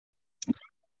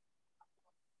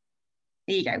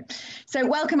There you go. So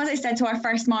welcome, as I said, to our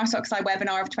first MarSocSci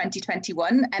Webinar of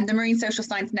 2021. And the Marine Social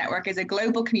Science Network is a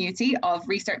global community of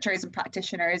researchers and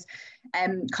practitioners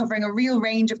covering a real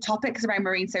range of topics around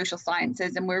marine social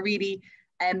sciences. And we're really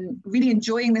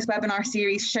enjoying this webinar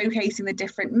series, showcasing the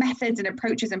different methods and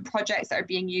approaches and projects that are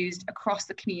being used across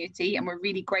the community. And we're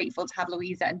really grateful to have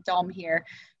Louisa and Dom here,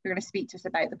 who are going to speak to us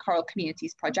about the Coral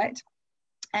Communities project.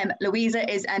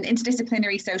 Louisa is an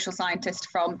interdisciplinary social scientist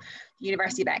from the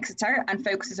University of Exeter and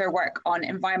focuses her work on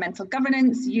environmental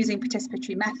governance, using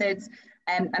participatory methods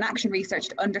and action research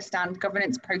to understand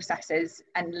governance processes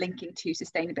and linking to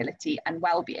sustainability and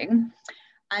well-being.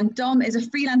 And Dom is a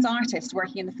freelance artist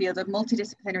working in the field of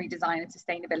multidisciplinary design and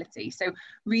sustainability. So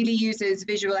really uses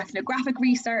visual ethnographic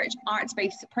research,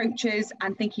 arts-based approaches,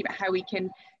 and thinking about how we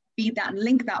can feed that and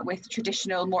link that with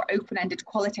traditional, more open-ended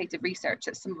qualitative research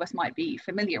that some of us might be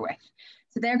familiar with.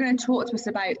 So they're going to talk to us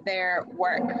about their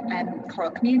work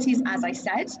Coral Communities, as I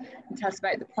said, and tell us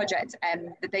about the project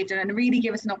that they've done, and really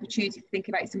give us an opportunity to think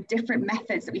about some different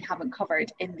methods that we haven't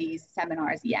covered in these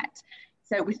seminars yet.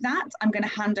 So with that, I'm going to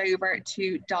hand over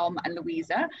to Dom and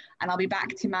Louisa, and I'll be back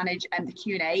to manage the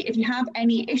Q&A. If you have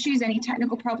any issues, any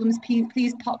technical problems,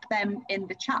 please pop them in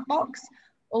the chat box.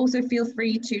 Also feel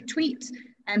free to tweet.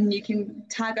 You can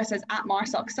tag us as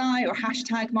 @MarSocSci or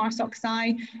hashtag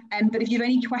MarSocSci. But if you have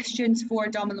any questions for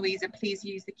Dom and Louisa, please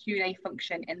use the Q&A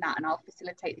function in that, and I'll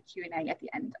facilitate the Q&A at the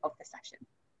end of the session.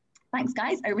 Thanks,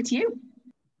 guys. Over to you.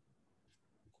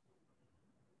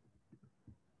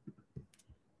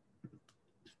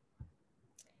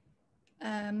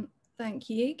 Thank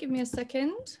you. Give me a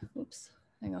second. Oops,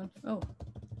 hang on. Oh,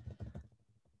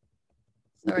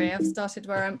 sorry, I've started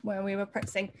where we were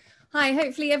practicing. Hi,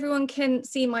 hopefully everyone can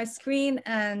see my screen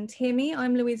and hear me.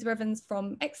 I'm Louisa Evans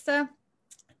from Exeter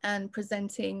and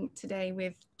presenting today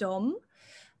with Dom.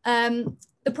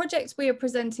 The project we are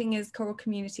presenting is Coral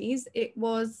Communities. It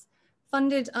was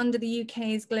funded under the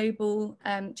UK's Global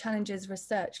Challenges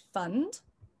Research Fund,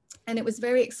 and it was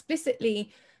very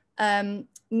explicitly NERC,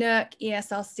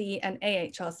 ESRC and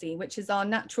AHRC, which is our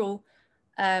Natural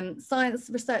Science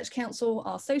Research Council,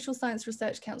 our Social Science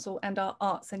Research Council, and our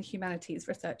Arts and Humanities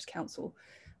Research Council.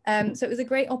 So it was a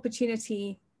great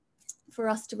opportunity for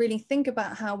us to really think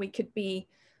about how we could be,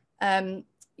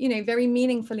 very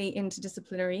meaningfully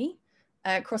interdisciplinary,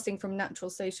 crossing from natural,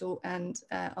 social, and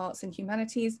arts and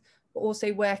humanities, but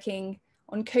also working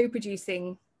on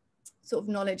co-producing sort of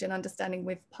knowledge and understanding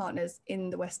with partners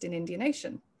in the Western Indian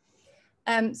Ocean.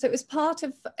 So it was part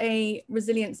of a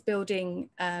resilience building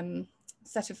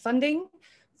set of funding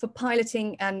for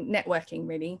piloting and networking,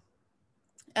 really.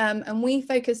 And we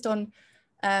focused on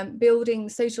building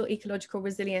social ecological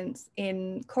resilience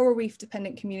in coral reef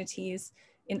dependent communities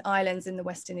in islands in the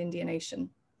Western Indian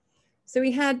Ocean. So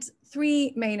we had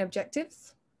three main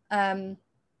objectives: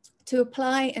 to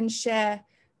apply and share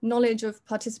knowledge of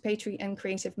participatory and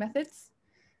creative methods,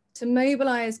 to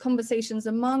mobilize conversations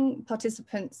among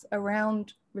participants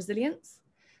around resilience,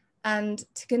 and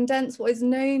to condense what is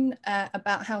known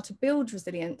about how to build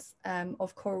resilience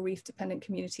of coral reef dependent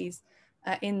communities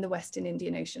in the Western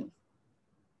Indian Ocean.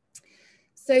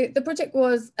 So the project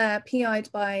was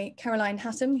PI'd by Caroline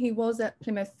Hatton, who was at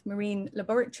Plymouth Marine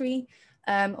Laboratory.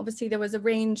 Obviously there was a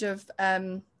range of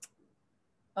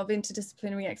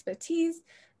interdisciplinary expertise,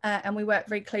 and we worked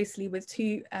very closely with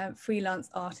two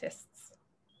freelance artists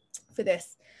for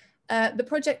this. The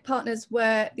project partners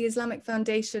were the Islamic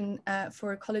Foundation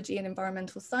for Ecology and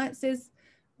Environmental Sciences,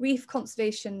 Reef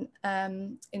Conservation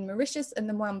in Mauritius, and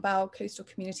the Mwambao Coastal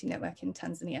Community Network in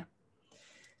Tanzania.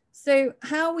 So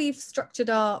how we've structured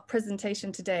our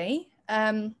presentation today,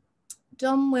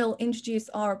 Dom will introduce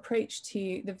our approach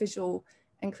to the visual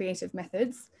and creative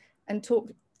methods and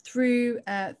talk through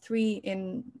three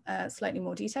in slightly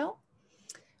more detail.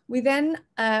 We then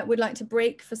would like to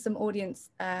break for some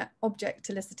audience object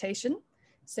elicitation.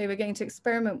 So we're going to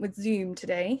experiment with Zoom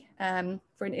today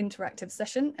for an interactive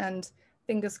session, and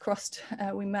fingers crossed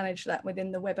we manage that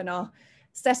within the webinar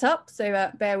setup.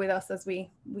 So bear with us as we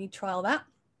trial that.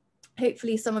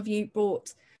 Hopefully some of you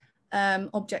brought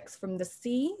objects from the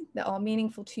sea that are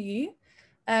meaningful to you.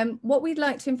 What we'd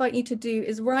like to invite you to do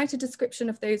is write a description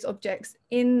of those objects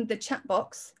in the chat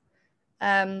box.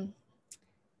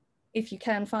 If you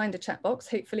can find a chat box,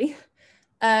 hopefully.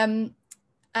 And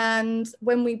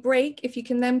when we break, if you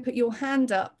can then put your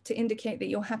hand up to indicate that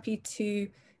you're happy to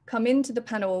come into the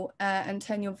panel and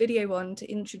turn your video on to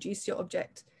introduce your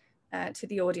object to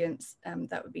the audience,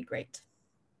 that would be great.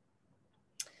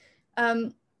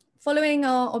 Following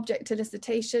our object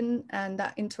elicitation and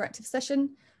that interactive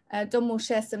session, Dom will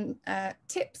share some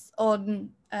tips on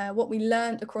what we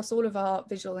learned across all of our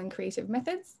visual and creative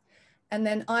methods. And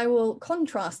then I will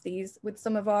contrast these with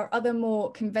some of our other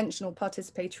more conventional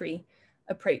participatory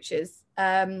approaches.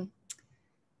 And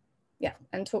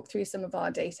talk through some of our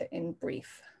data in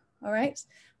brief. All right.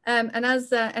 And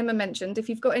as Emma mentioned, if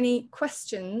you've got any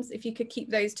questions, if you could keep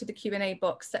those to the Q&A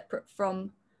box separate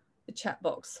from the chat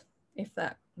box, if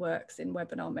that works in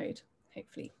webinar mode,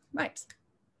 hopefully. Right.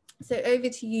 So over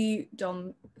to you,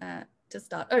 Dom, to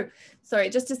start. Oh, sorry,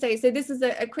 just to say, so this is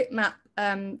a quick map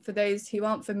for those who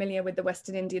aren't familiar with the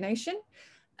Western Indian Ocean.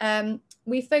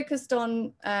 We focused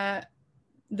on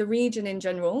the region in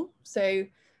general. So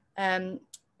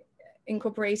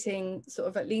incorporating sort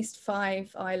of at least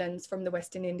 5 islands from the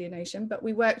Western Indian Ocean, but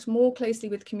we worked more closely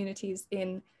with communities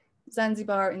in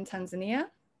Zanzibar in Tanzania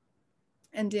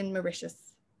and in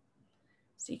Mauritius.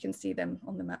 So you can see them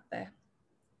on the map there.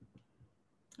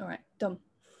 All right, Dom.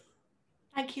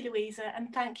 Thank you, Louisa,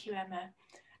 and thank you, Emma.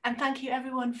 And thank you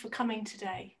everyone for coming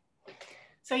today.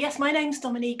 So yes, my name's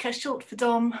Dominica, short for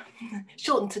Dom,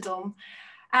 shortened to Dom.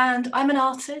 And I'm an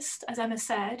artist, as Emma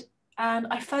said, and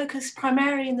I focus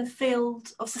primarily in the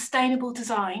field of sustainable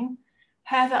design.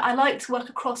 However, I like to work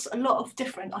across a lot of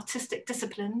different artistic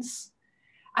disciplines,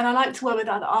 and I like to work with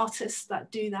other artists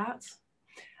that do that.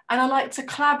 And I like to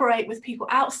collaborate with people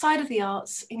outside of the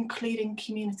arts, including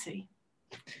community.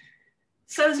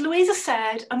 So as Louisa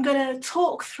said, I'm going to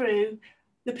talk through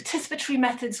the participatory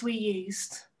methods we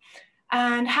used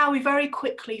and how we very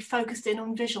quickly focused in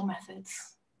on visual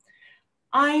methods.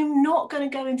 I'm not going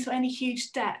to go into any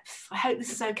huge depth. I hope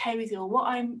this is okay with you all. What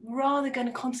I'm rather going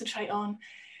to concentrate on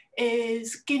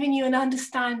is giving you an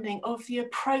understanding of the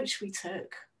approach we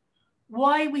took,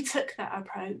 why we took that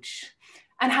approach,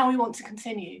 and how we want to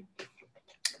continue.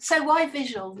 So why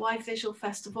visual? Why visual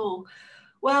first of all?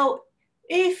 Well,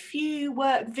 if you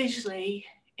work visually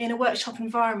in a workshop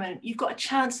environment, you've got a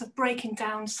chance of breaking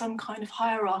down some kind of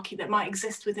hierarchy that might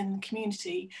exist within the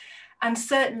community, and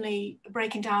certainly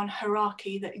breaking down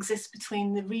hierarchy that exists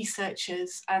between the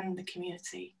researchers and the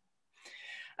community.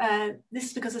 This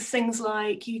is because of things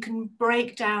like you can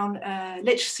break down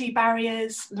literacy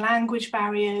barriers, language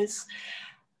barriers,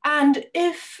 and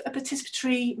if a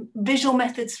participatory visual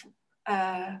method's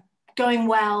going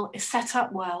well, is set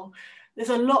up well, there's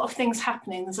a lot of things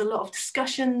happening. There's a lot of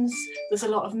discussions, there's a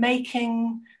lot of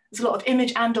making, there's a lot of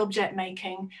image and object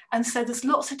making. And so there's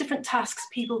lots of different tasks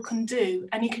people can do,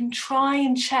 and you can try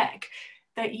and check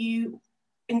that you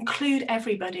include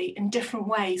everybody in different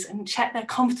ways and check they're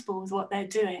comfortable with what they're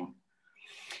doing.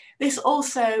 This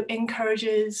also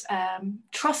encourages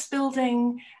trust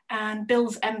building and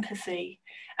builds empathy.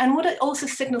 And what it also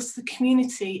signals to the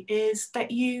community is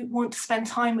that you want to spend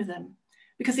time with them,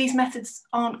 because these methods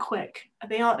aren't quick,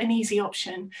 they aren't an easy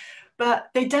option,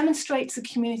 but they demonstrate to the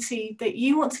community that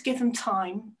you want to give them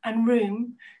time and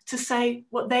room to say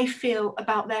what they feel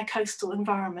about their coastal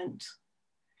environment.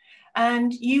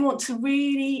 And you want to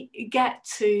really get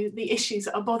to the issues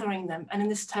that are bothering them, and in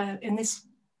this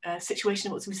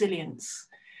situation it was resilience.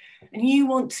 And you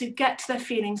want to get to their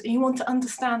feelings, and you want to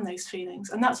understand those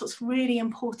feelings, and that's what's really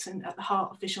important at the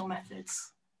heart of visual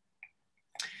methods.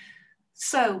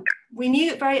 So we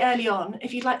knew it very early on.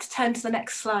 If you'd like to turn to the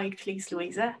next slide, please,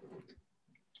 Louisa.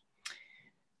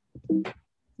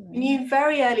 We knew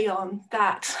very early on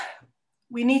that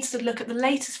we needed to look at the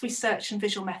latest research in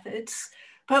visual methods,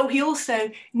 but we also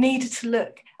needed to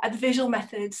look at the visual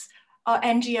methods our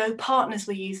NGO partners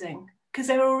were using, because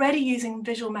they were already using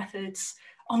visual methods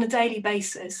on a daily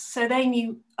basis. So they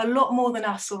knew a lot more than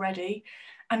us already.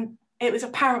 And it was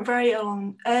apparent very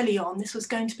early on, this was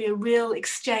going to be a real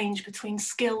exchange between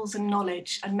skills and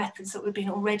knowledge and methods that were being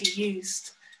already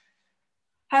used.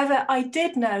 However, I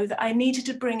did know that I needed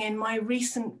to bring in my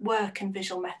recent work in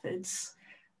visual methods,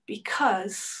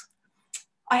 because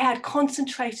I had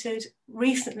concentrated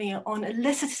recently on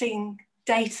eliciting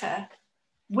data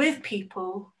with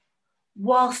people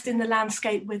whilst in the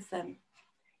landscape with them,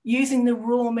 using the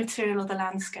raw material of the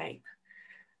landscape.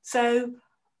 So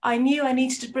I knew I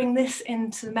needed to bring this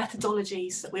into the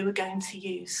methodologies that we were going to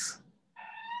use.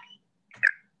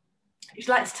 If you'd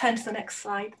like to turn to the next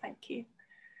slide, thank you.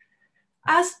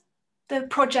 As the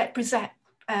project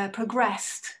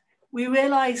progressed, we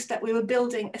realized that we were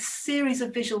building a series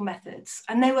of visual methods,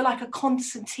 and they were like a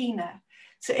concertina.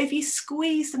 So if you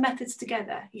squeeze the methods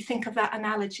together, you think of that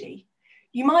analogy,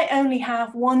 you might only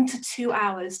have 1 to 2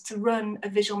 hours to run a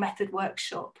visual method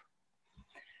workshop.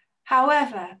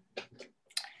 However,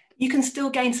 you can still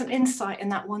gain some insight in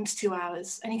that 1 to 2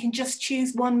 hours, and you can just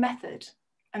choose one method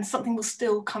and something will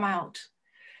still come out.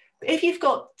 But if you've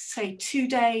got, say, 2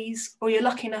 days, or you're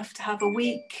lucky enough to have a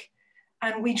week,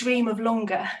 and we dream of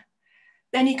longer,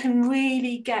 then you can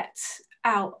really get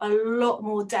out a lot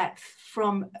more depth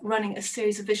from running a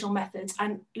series of visual methods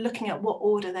and looking at what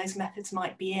order those methods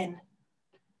might be in.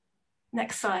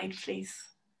 Next slide, please.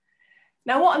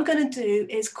 Now what I'm going to do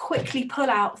is quickly pull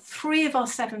out 3 of our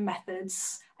 7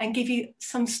 methods and give you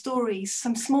some stories,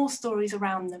 some small stories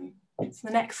around them. So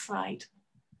the next slide.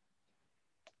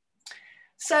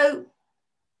 So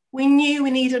we knew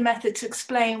we needed a method to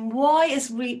explain why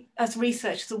as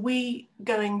researchers are we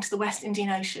going to the West Indian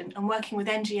Ocean and working with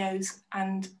NGOs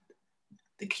and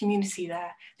the community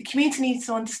there. The community needs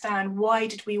to understand why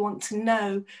did we want to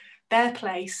know their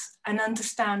place and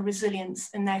understand resilience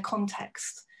in their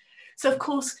context. So of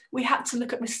course we had to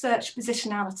look at research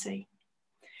positionality.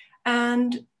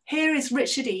 And here is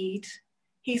Richard Eade.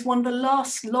 He's one of the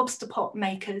last lobster pot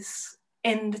makers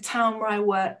in the town where I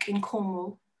work in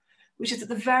Cornwall, which is at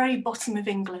the very bottom of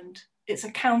England. It's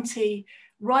a county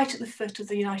right at the foot of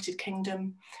the United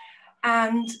Kingdom.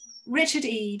 And Richard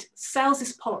Eade sells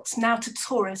his pots now to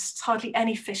tourists, hardly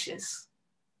any fishers.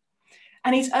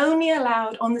 And he's only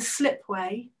allowed on the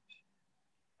slipway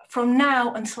from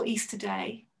now until Easter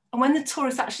Day. And when the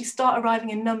tourists actually start arriving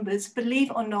in numbers, believe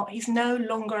it or not, he's no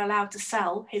longer allowed to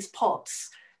sell his pots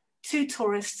to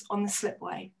tourists on the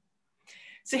slipway.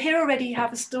 So here already you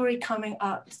have a story coming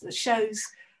up that shows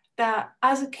that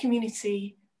as a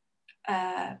community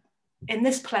in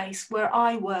this place where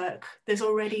I work, there's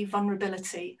already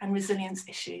vulnerability and resilience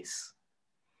issues.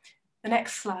 The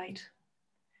next slide.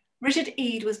 Richard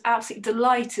Eade was absolutely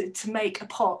delighted to make a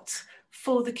pot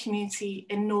for the community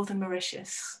in Northern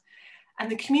Mauritius. And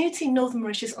the community in Northern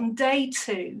Mauritius on day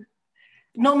 2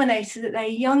 nominated that their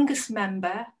youngest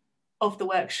member of the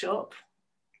workshop,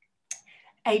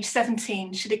 age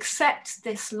 17, should accept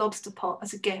this lobster pot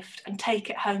as a gift and take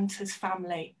it home to his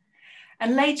family.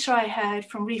 And later I heard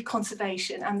from Reef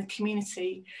Conservation and the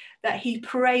community that he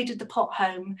paraded the pot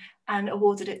home and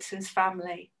awarded it to his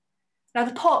family. Now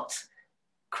the pot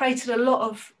created a lot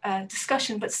of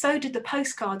discussion, but so did the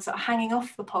postcards that are hanging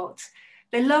off the pot.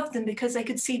 They loved them because they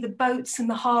could see the boats in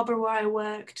the harbour where I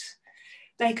worked.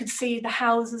 They could see the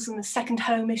houses and the second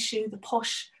home issue, the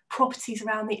posh properties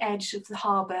around the edge of the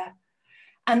harbour.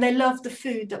 And they loved the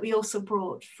food that we also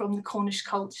brought from the Cornish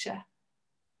culture.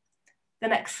 The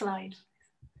next slide.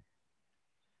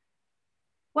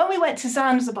 When we went to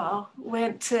Zanzibar, we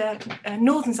went to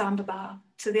northern Zanzibar,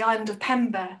 to the island of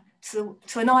Pemba, to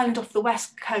an island off the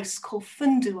west coast called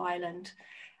Fundo Island.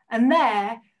 And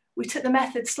there we took the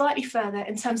method slightly further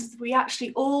in terms of we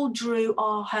actually all drew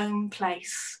our home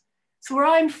place. So where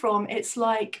I'm from, it's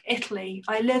like Italy.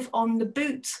 I live on the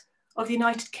boot of the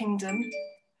United Kingdom,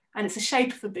 and it's the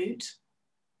shape of a boot.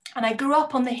 And I grew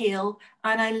up on the heel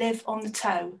and I live on the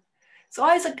toe. So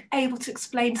I was able to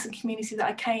explain to the community that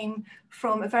I came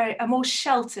from a more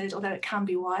sheltered, although it can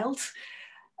be wild,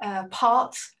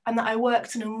 part, and that I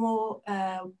worked in a more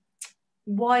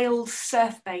wild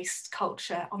surf-based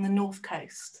culture on the north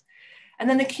coast. And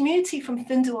then the community from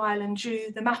Fundo Island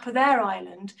drew the map of their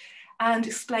island and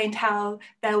explained how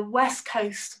their west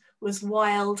coast was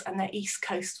wild and their east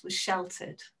coast was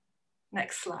sheltered.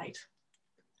 Next slide.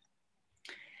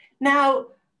 Now,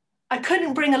 I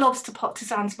couldn't bring a lobster pot to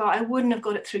Zanzibar. I wouldn't have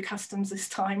got it through customs this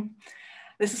time.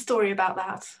 There's a story about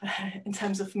that in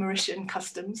terms of Mauritian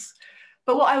customs.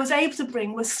 But what I was able to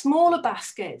bring was smaller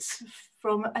baskets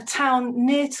from a town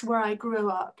near to where I grew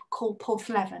up called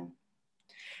Porthleven.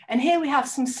 And here we have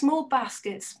some small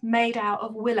baskets made out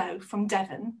of willow from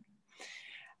Devon.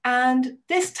 And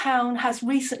this town has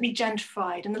recently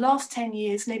gentrified. In the last 10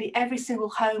 years, nearly every single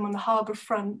home on the harbour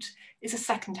front is a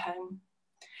second home.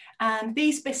 And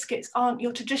these biscuits aren't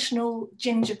your traditional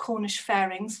ginger Cornish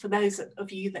fairings. For those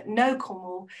of you that know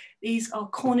Cornwall, these are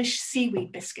Cornish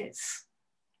seaweed biscuits,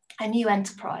 a new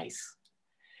enterprise.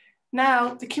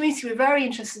 Now, the community were very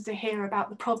interested to hear about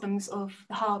the problems of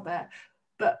the harbour,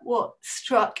 but what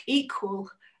struck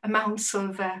equal amounts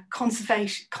of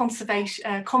conversation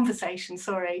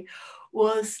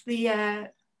was the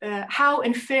how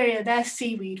inferior their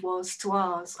seaweed was to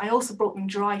ours. I also brought them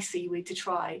dry seaweed to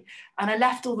try, and I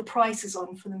left all the prices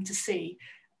on for them to see,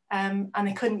 and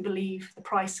they couldn't believe the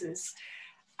prices.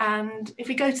 And if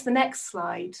we go to the next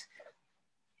slide,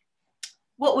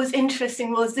 what was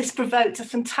interesting was this provoked a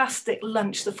fantastic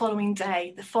lunch the following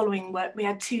day. The following work, we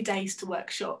had 2 days to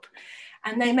workshop,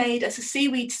 and they made us a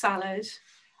seaweed salad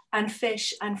and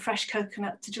fish and fresh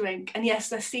coconut to drink. And yes,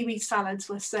 their seaweed salads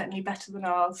were certainly better than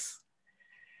ours.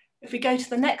 If we go to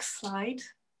the next slide,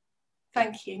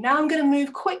 thank you. Now I'm going to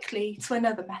move quickly to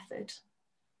another method.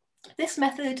 This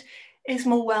method is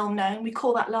more well known. We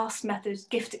call that last method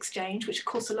gift exchange, which of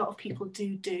course a lot of people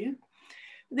do.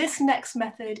 This next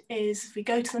method is, if we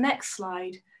go to the next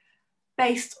slide,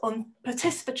 based on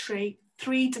participatory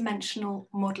three-dimensional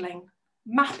modelling,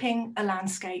 mapping a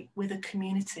landscape with a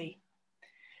community.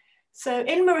 So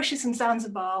in Mauritius and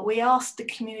Zanzibar, we asked the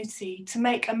community to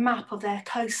make a map of their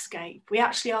coastscape. We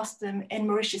actually asked them in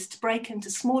Mauritius to break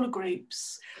into smaller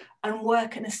groups and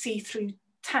work in a see-through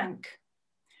tank.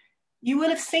 You will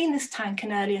have seen this tank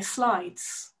in earlier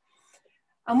slides.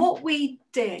 And what we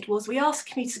did was we asked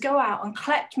the community to go out and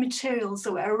collect materials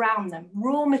that were around them,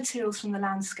 raw materials from the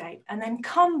landscape, and then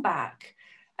come back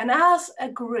and as a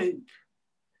group,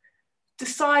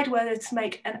 decide whether to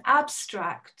make an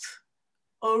abstract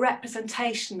or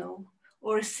representational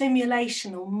or a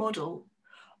simulational model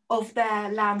of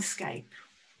their landscape.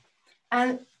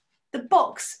 And the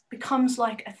box becomes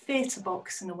like a theatre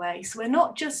box in a way. So we're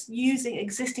not just using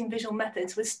existing visual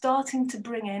methods, we're starting to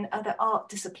bring in other art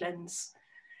disciplines.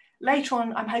 Later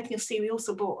on, I'm hoping you'll see we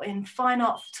also brought in fine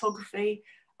art photography,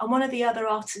 and one of the other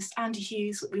artists, Andy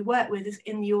Hughes, that we work with is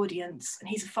in the audience, and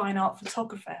he's a fine art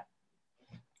photographer.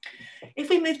 If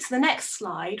we move to the next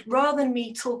slide, rather than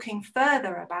me talking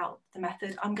further about the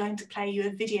method, I'm going to play you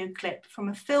a video clip from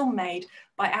a film made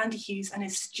by Andy Hughes and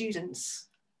his students.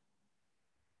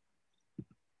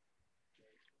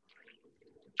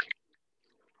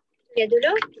 Il y a de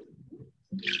l'eau?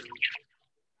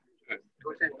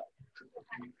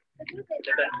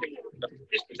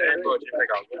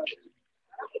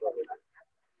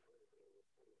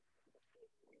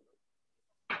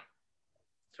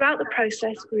 Throughout the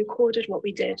process, we recorded what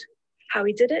we did, how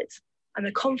we did it, and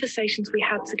the conversations we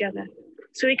had together,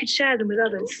 so we could share them with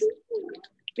others.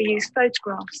 We used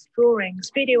photographs, drawings,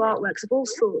 video artworks of all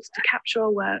sorts to capture our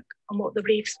work and what the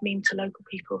reefs mean to local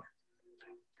people.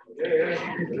 Yeah,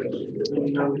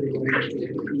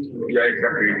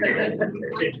 exactly.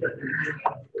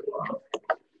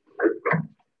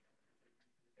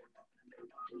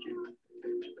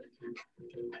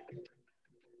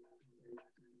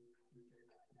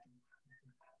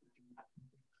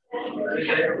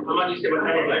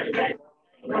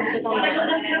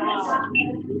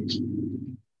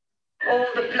 All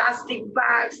the plastic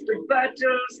bags, the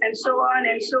bottles, and so on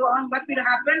and so on. What will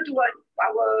happen to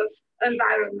our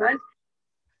environment?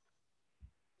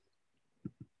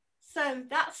 So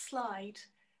that slide,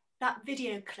 that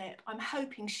video clip, I'm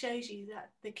hoping shows you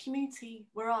that the community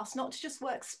were asked not to just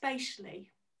work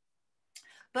spatially,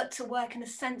 but to work in a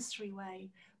sensory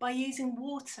way by using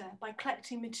water, by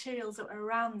collecting materials that were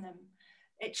around them.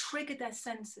 It triggered their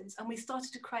senses, and we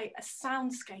started to create a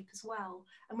soundscape as well.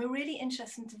 And we're really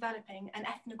interested in developing an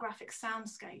ethnographic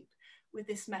soundscape with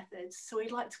this method. So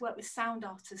we'd like to work with sound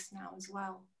artists now as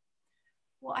well.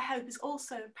 What I hope is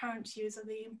also apparent to you is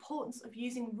the importance of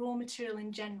using raw material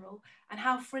in general, and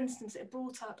how, for instance, it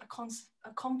brought up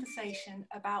a conversation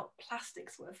about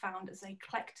plastics that were found as they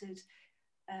collected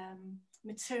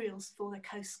materials for their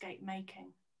coastscape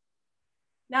making.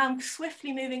 Now I'm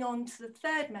swiftly moving on to the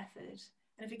third method.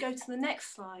 And if we go to the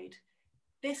next slide,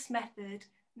 this method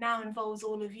now involves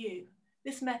all of you.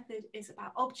 This method is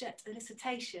about object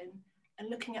elicitation and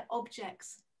looking at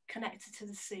objects connected to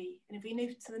the sea. And if we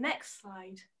move to the next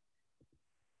slide,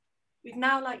 we'd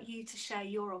now like you to share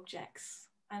your objects.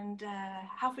 And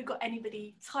have we got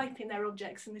anybody typing their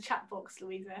objects in the chat box,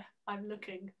 Louisa? I'm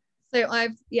looking. So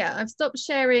I've stopped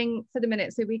sharing for the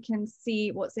minute so we can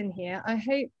see what's in here. I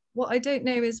hope, what I don't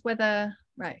know is whether,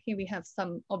 right, here we have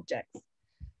some objects.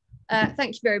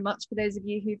 Thank you very much for those of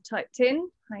you who've typed in.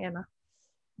 Hi, Emma.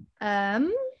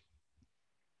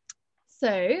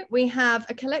 So we have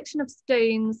a collection of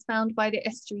stones found by the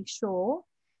estuary shore,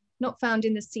 not found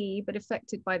in the sea, but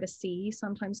affected by the sea,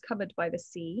 sometimes covered by the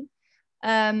sea.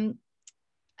 And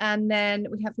then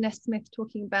we have Ness Smith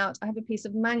talking about, I have a piece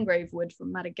of mangrove wood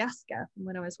from Madagascar from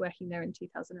when I was working there in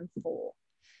 2004.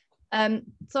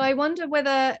 So I wonder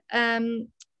whether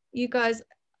you guys,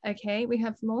 okay, we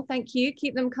have more, thank you.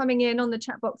 Keep them coming in on the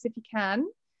chat box if you can.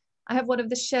 I have one of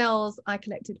the shells I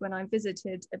collected when I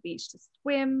visited a beach to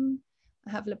swim.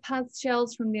 I have La Paz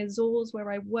shells from the Azores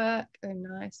where I work, oh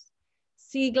nice.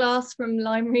 Sea glass from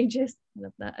Lyme Regis, I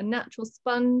love that. A natural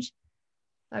sponge,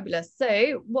 fabulous.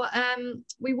 So what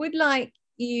we would like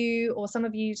you, or some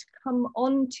of you, to come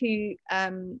on to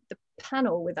the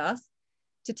panel with us,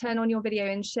 to turn on your video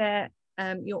and share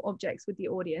your objects with the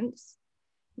audience.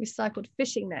 Recycled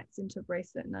fishing nets into a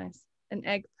bracelet, nice. An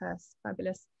egg purse,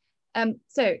 fabulous.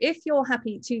 So if you're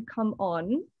happy to come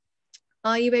on,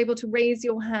 are you able to raise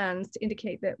your hands to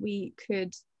indicate that we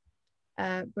could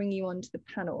bring you onto the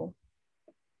panel?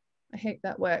 I hope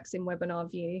that works in webinar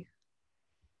view.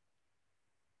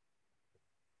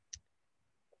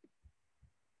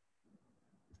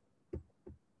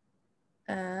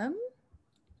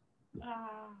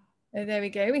 Oh, there we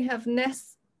go. We have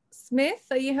Ness Smith.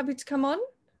 Are you happy to come on?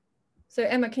 So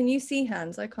Emma, can you see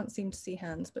hands? I can't seem to see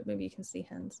hands, but maybe you can see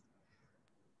hands.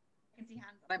 I can see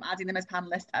hands, and I'm adding them as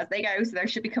panelists as they go, so they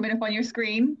should be coming up on your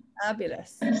screen.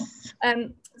 Fabulous.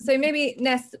 So maybe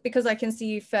Ness, because I can see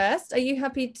you first, are you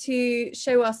happy to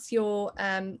show us your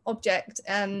object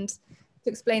and to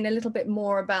explain a little bit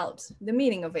more about the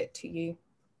meaning of it to you?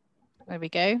 There we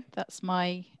go. That's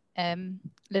my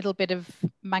little bit of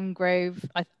mangrove.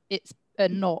 It's a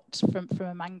knot from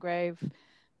a mangrove.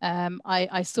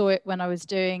 I saw it when I was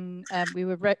doing, we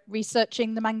were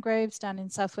researching the mangroves down in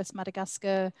southwest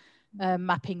Madagascar,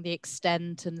 mapping the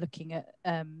extent and looking at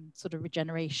sort of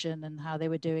regeneration and how they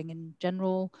were doing in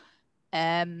general.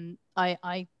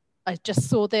 I just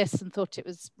saw this and thought it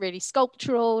was really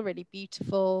sculptural, really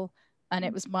beautiful. And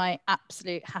it was my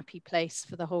absolute happy place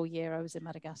for the whole year I was in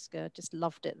Madagascar. Just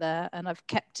loved it there. And I've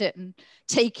kept it and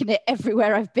taken it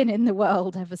everywhere I've been in the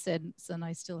world ever since. And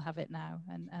I still have it now.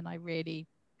 And I really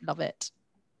love it.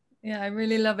 Yeah, I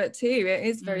really love it too. It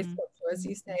is very sculptural, as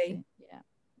you say. Yeah,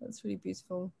 that's really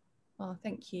beautiful. Oh,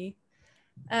 thank you.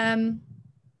 Thank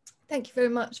you very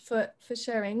much for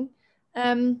sharing.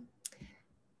 Bakaleles,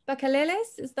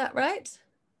 is that right?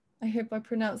 I hope I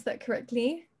pronounced that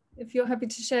correctly. If you're happy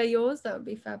to share yours, that would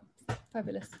be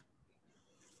fabulous.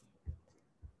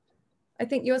 I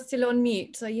think you're still on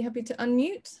mute. Are you happy to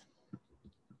unmute?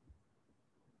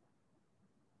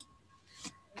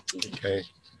 Okay.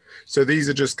 So these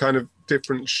are just kind of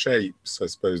different shapes, I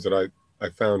suppose, that I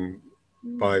found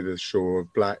by the shore of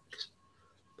black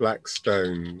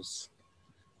stones.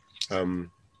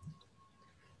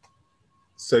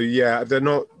 So yeah, they're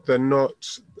not.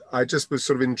 I just was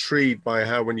sort of intrigued by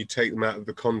how, when you take them out of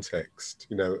the context,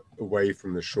 you know, away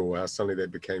from the shore, how suddenly they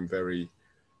became very.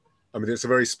 I mean, it's a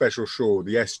very special shore.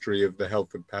 The estuary of the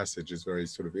Helford Passage is very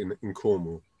sort of in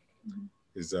Cornwall,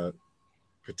 is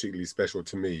particularly special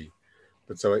to me.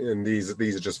 But so, and these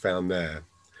are just found there.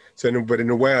 So, but in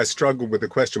a way, I struggled with the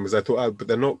question, was I thought, oh, but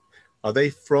they're not. Are they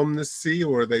from the sea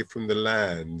or are they from the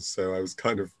land? So I was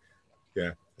kind of, yeah,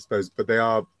 I suppose. But they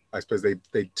are. I suppose they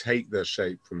take their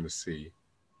shape from the sea,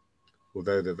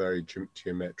 although they're very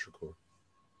geometrical.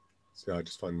 So I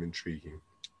just find them intriguing.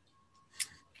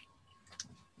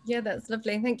 Yeah, that's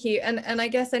lovely. Thank you. And I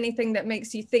guess anything that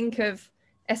makes you think of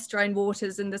estuarine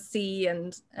waters and the sea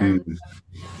and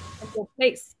your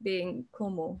place being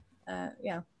Cornwall.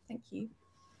 Yeah, thank you.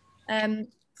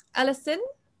 Alison,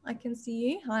 I can see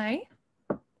you. Hi.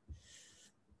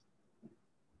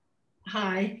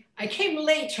 Hi, I came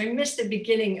late, so I missed the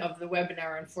beginning of the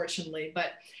webinar, unfortunately,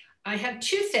 but I have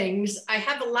two things. I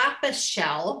have a lapis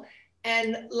shell,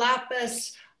 and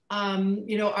lapis,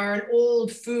 you know, are an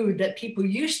old food that people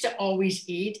used to always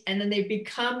eat, and then they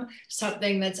become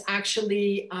something that's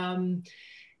actually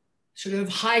sort of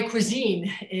high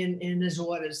cuisine in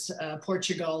Azores,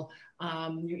 Portugal.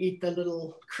 You eat the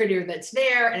little critter that's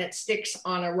there, and it sticks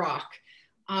on a rock.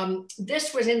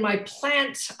 This was in my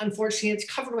plant. Unfortunately,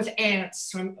 it's covered with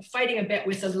ants, so I'm fighting a bit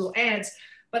with the little ants,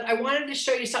 but I wanted to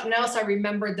show you something else I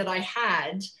remembered that I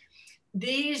had.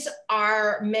 These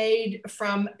are made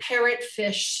from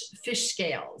parrotfish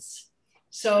scales.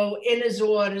 So in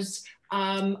Azores,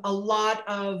 a lot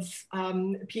of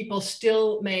people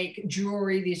still make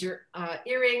jewelry. These are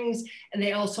earrings, and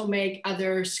they also make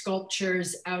other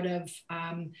sculptures out of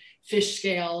fish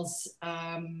scales,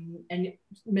 and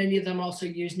many of them also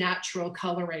use natural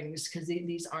colorings because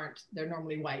these aren't, they're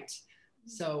normally white.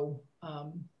 So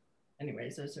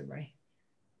anyways,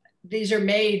 these are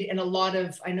made in a lot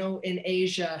of, I know in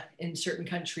Asia, in certain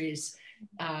countries,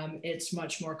 it's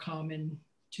much more common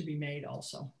to be made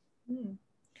also.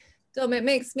 Dom, it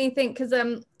makes me think,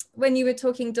 because when you were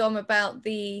talking, Dom, about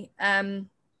the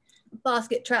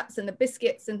basket traps and the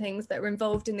biscuits and things that were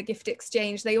involved in the gift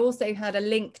exchange, they also had a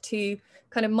link to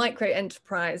kind of micro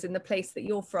enterprise in the place that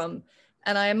you're from.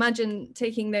 And I imagine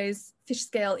taking those fish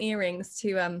scale earrings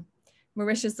to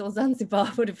Mauritius or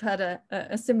Zanzibar would have had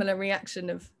a similar reaction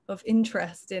of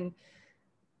interest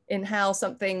in how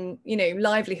something, you know,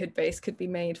 livelihood based could be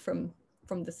made from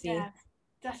the sea. Yeah,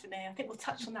 definitely. I think we'll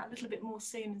touch on that a little bit more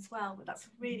soon as well, but that's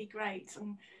really great.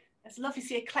 And it's lovely to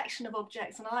see a collection of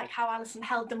objects, and I like how Alison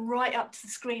held them right up to the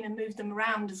screen and moved them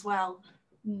around as well.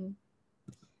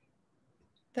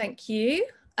 Thank you.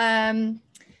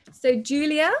 So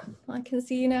Julia, I can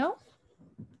see you now.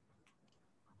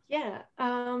 Yeah,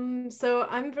 so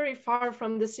I'm very far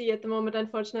from the sea at the moment,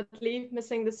 unfortunately,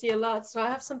 missing the sea a lot. So I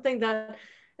have something that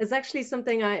is actually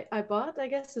something I bought, I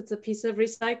guess. It's a piece of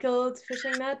recycled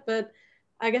fishing net, but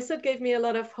I guess it gave me a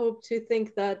lot of hope to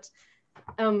think that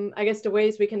I guess the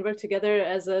ways we can work together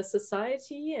as a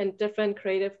society and different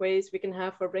creative ways we can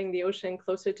have for bringing the ocean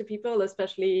closer to people,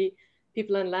 especially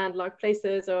people in landlocked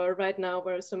places, or right now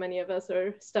where so many of us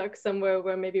are stuck somewhere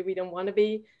where maybe we don't want to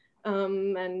be.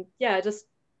 And yeah, it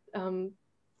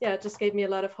just gave me a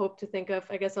lot of hope to think of,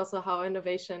 I guess, also how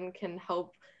innovation can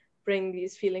help bring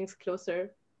these feelings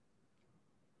closer.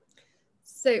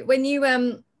 So when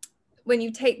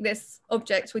you take this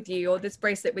object with you, or this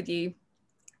bracelet with you,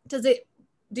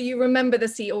 do you remember the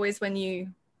sea always when you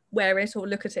wear it or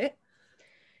look at it?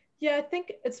 Yeah, I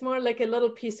think it's more like a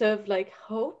little piece of like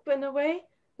hope in a way,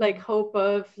 like hope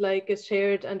of like a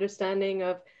shared understanding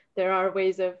of there are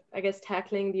ways of, I guess,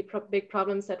 tackling the big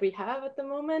problems that we have at the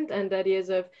moment, and ideas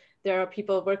of there are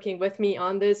people working with me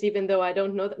on this, even though I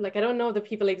don't know, like I don't know the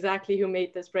people exactly who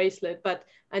made this bracelet, but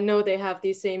I know they have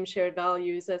these same shared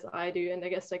values as I do, and I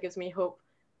guess that gives me hope.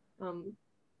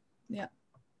 Yeah,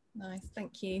 nice,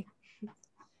 thank you.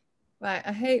 Right,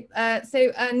 I hope,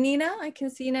 so Nina, I can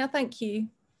see you now, thank you.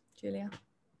 Julia.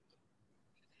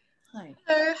 Hi.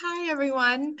 Hello, hi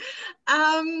everyone.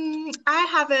 I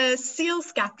have a seal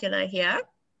scapula here.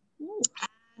 Ooh.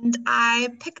 And I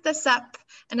picked this up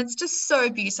and it's just so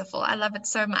beautiful. I love it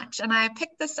so much. And I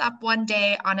picked this up one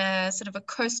day on a sort of a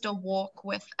coastal walk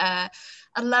with a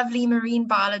lovely marine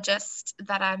biologist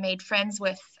that I made friends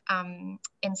with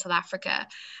in South Africa.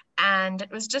 And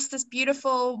it was just this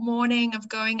beautiful morning of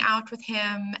going out with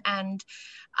him, and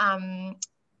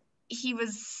he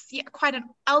was quite an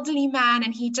elderly man,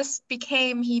 and he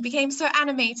became so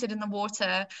animated in the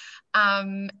water.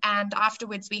 And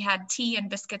afterwards we had tea and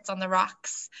biscuits on the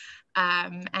rocks.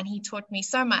 And he taught me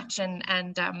so much. And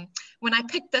when I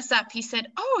picked this up, he said,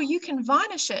 "Oh, you can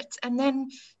varnish it and then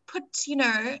put,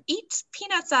 eat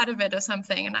peanuts out of it or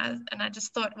something." And I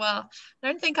just thought, well, I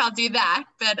don't think I'll do that,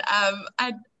 but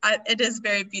it is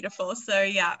very beautiful. So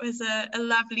yeah, it was a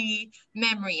lovely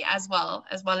memory as well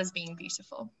as being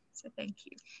beautiful. So thank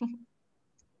you.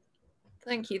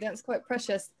 Thank you. That's quite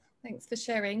precious. Thanks for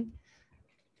sharing.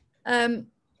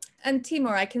 And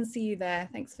Timur, I can see you there.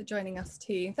 Thanks for joining us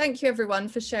too. Thank you everyone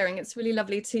for sharing. It's really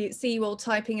lovely to see you all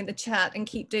typing in the chat, and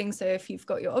keep doing so if you've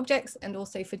got your objects, and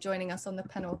also for joining us on the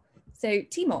panel. So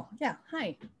Timur, yeah,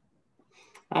 hi.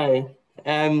 Hi.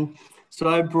 So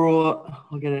I brought,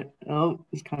 I'll get it, oh,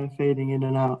 it's kind of fading in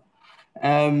and out.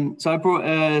 So I brought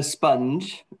a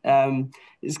sponge.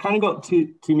 It's kind of got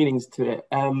two meanings to it.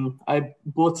 I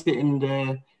bought it in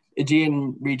the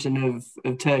Aegean region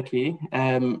of Turkey,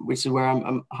 which is where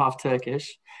I'm half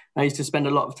Turkish. I used to spend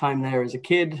a lot of time there as a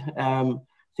kid. I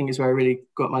think it's where I really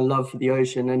got my love for the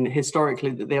ocean. And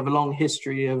historically, they have a long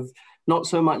history of, not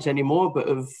so much anymore, but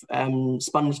of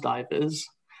sponge divers.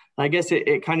 And I guess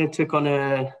it kind of took on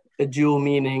a dual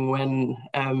meaning when,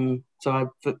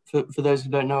 for those who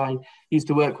don't know, I used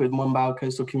to work with Mombao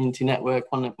Coastal Community Network,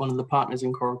 one of the partners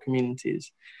in coral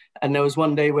communities. And there was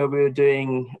one day where we were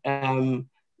doing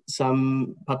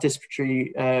some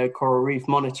participatory coral reef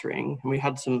monitoring, and we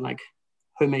had some like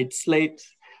homemade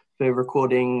slates for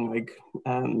recording,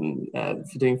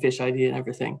 for doing fish ID and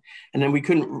everything. And then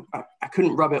I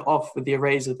couldn't rub it off with the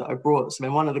eraser that I brought. So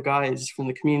then one of the guys from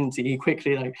the community, he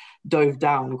quickly dove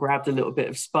down, grabbed a little bit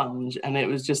of sponge, and it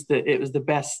was the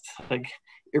best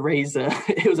eraser.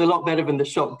 It was a lot better than the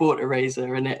shop bought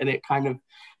eraser, and it kind of,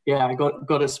 yeah, I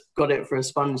got it for a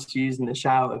sponge to use in the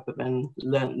shower, but then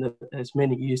learned that there's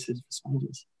many uses for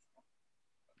sponges.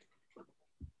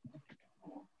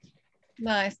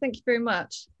 Nice, thank you very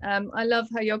much. I love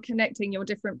how you're connecting your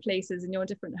different places and your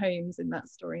different homes in that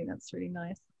story. That's really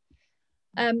nice.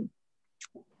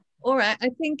 All right, I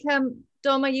think,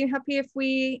 Dom, are you happy if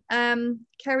we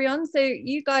carry on? So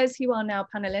you guys who are now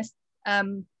panelists,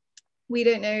 we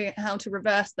don't know how to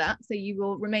reverse that, so you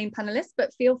will remain panelists,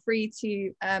 but feel free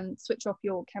to switch off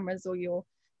your cameras or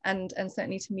and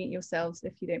certainly to mute yourselves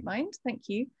if you don't mind. Thank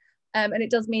you. And it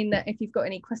does mean that if you've got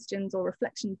any questions or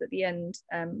reflections at the end,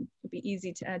 it'll be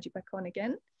easy to add you back on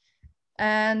again.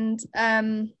 And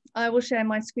I will share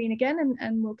my screen again,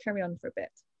 and we'll carry on for a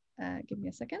bit. Give me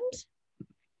a second.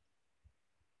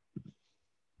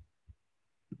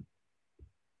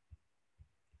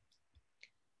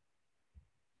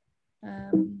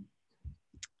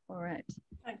 All right.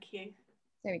 Thank you.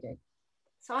 There we go.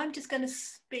 So I'm just going to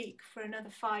speak for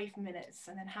another 5 minutes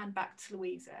and then hand back to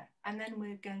Louisa, and then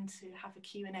we're going to have a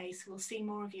Q&A, so we'll see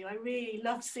more of you. I really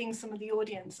loved seeing some of the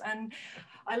audience, and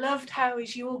I loved how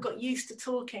as you all got used to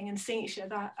talking and seeing each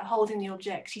other holding the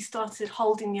objects, you started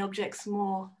holding the objects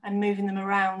more and moving them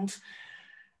around.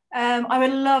 I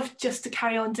would love just to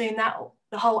carry on doing that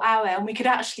the whole hour, and we could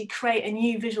actually create a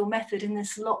new visual method in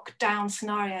this lockdown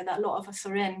scenario that a lot of us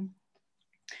are in.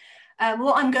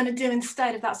 What I'm going to do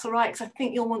instead, if that's all right, because I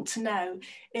think you'll want to know,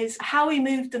 is how we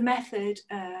moved the method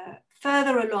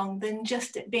further along than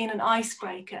just it being an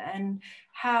icebreaker, and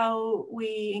how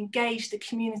we engaged the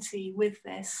community with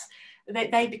this.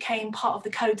 They became part of the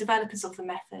co-developers of the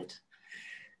method.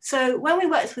 So when we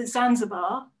worked with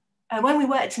Zanzibar, when we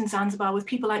worked in Zanzibar with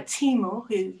people like Timur,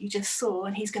 who you just saw,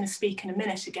 and he's going to speak in a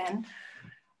minute again,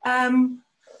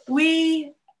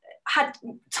 we had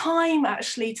time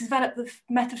actually to develop the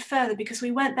method further because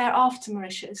we went there after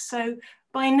Mauritius. So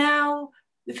by now,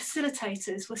 the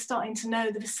facilitators were starting to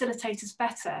know the facilitators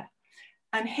better.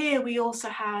 And here we also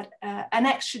had an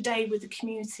extra day with the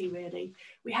community, really.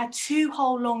 We had 2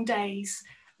 whole long days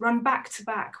run back to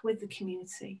back with the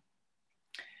community.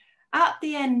 At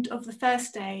the end of the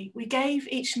first day, we gave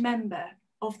each member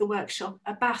of the workshop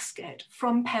a basket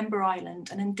from Fundo Island,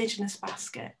 an indigenous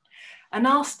basket, and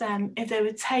asked them if they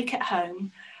would take it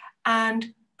home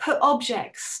and put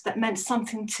objects that meant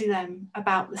something to them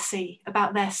about the sea,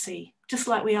 about their sea, just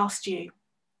like we asked you.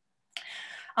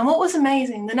 And what was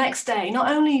amazing, the next day, not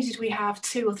only did we have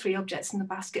 2 or 3 objects in the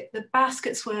basket, the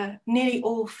baskets were nearly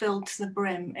all filled to the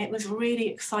brim. It was really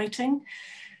exciting.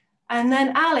 And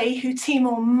then Ali, who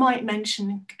Timur might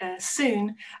mention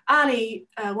soon, Ali,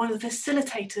 one of the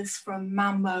facilitators from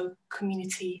Mambo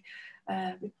Community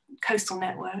Coastal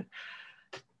Network,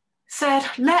 said,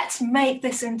 let's make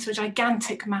this into a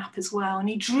gigantic map as well. And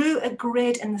he drew a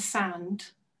grid in the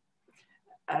sand,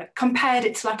 compared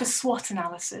it to like a SWOT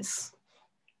analysis.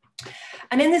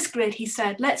 And in this grid, he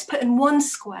said, let's put in one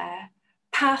square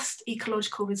past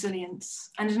ecological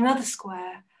resilience and another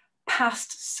square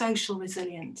past social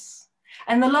resilience.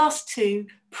 And the last 2,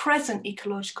 present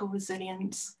ecological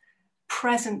resilience,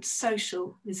 present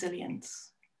social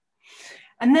resilience.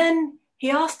 And then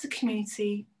he asked the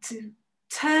community to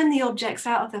turn the objects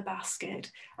out of their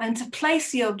basket and to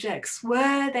place the objects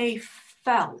where they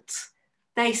felt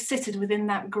they sitted within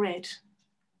that grid.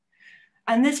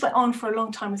 And this went on for a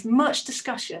long time with much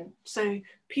discussion. So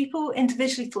people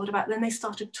individually thought about it, then they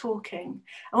started talking.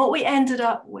 And what we ended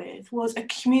up with was a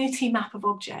community map of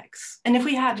objects. And if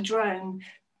we had a drone,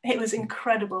 it was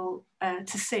incredible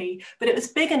to see, but it was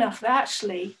big enough that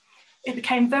actually it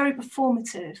became very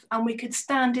performative, and we could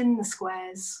stand in the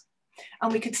squares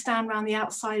and we could stand around the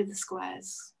outside of the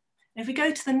squares. And if we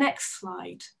go to the next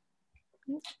slide,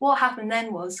 what happened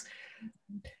then was,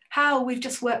 how we've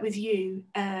just worked with you,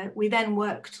 we then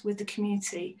worked with the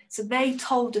community. So they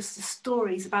told us the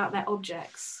stories about their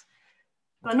objects.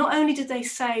 But not only did they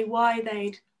say why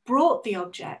they'd brought the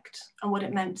object and what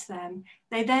it meant to them,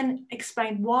 they then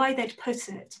explained why they'd put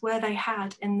it where they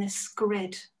had in this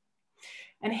grid.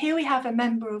 And here we have a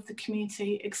member of the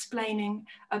community explaining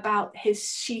about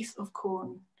his sheath of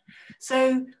corn.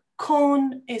 So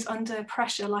corn is under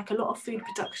pressure, like a lot of food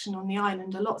production on the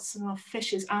island, lots of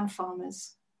fishers and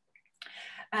farmers.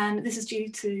 And this is due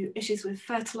to issues with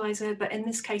fertilizer, but in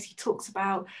this case, he talks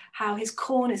about how his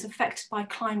corn is affected by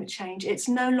climate change. It's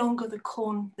no longer the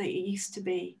corn that it used to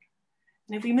be.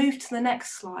 And if we move to the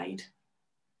next slide,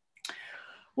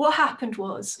 what happened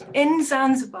was, in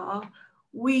Zanzibar,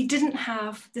 we didn't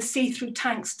have the see-through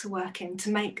tanks to work in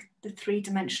to make the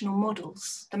 3-dimensional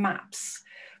models, the maps.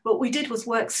 What we did was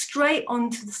work straight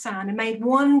onto the sand and made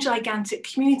one gigantic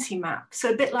community map,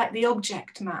 so a bit like the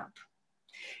object map.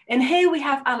 And here we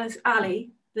have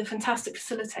Ali, the fantastic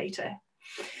facilitator,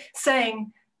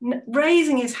 saying,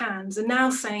 raising his hands and now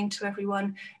saying to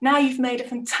everyone, now you've made a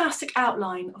fantastic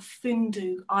outline of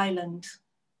Fundo Island.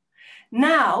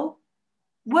 Now,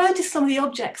 where do some of the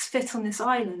objects fit on this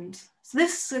island? So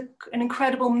this is an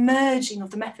incredible merging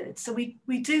of the methods. So we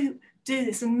do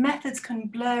this, and methods can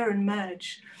blur and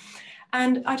merge.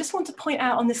 And I just want to point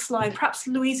out on this slide, perhaps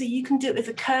Louisa, you can do it with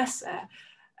a cursor.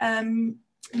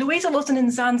 Louisa wasn't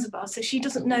in Zanzibar, so she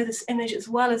doesn't know this image as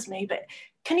well as me, but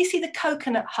can you see the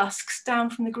coconut husks down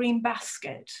from the green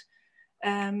basket?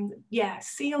 Yeah,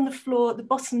 see on the floor at the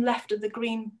bottom left of the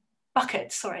green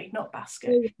bucket, sorry, not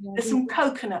basket. There's some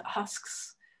coconut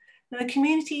husks. Now the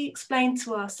community explained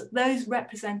to us that those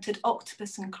represented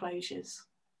octopus enclosures.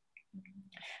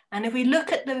 And if we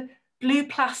look at the blue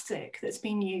plastic that's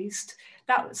been used,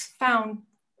 that was found,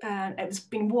 it was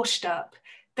been washed up.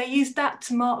 They used that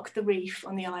to mark the reef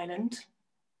on the island.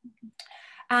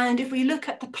 And if we look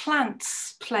at the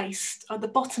plants placed at the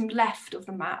bottom left of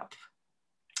the map,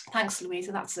 thanks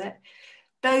Louisa, that's it,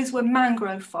 those were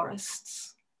mangrove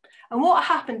forests. And what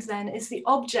happened then is the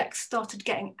objects started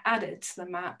getting added to the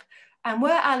map. And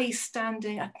where Ali's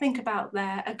standing, I think about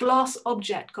there, a glass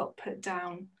object got put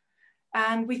down.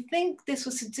 And we think this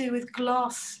was to do with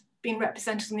glass being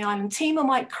represented on the island. Timur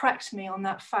might correct me on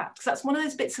that fact, because that's one of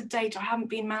those bits of data I haven't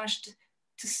been managed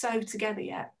to sew together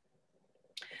yet.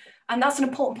 And that's an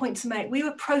important point to make. We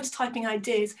were prototyping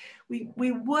ideas. We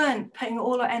weren't putting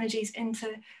all our energies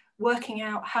into working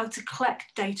out how to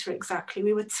collect data exactly.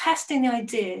 We were testing the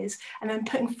ideas and then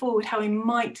putting forward how we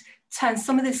might turn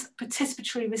some of this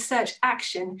participatory research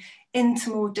action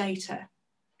into more data.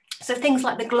 So things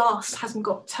like the glass hasn't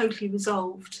got totally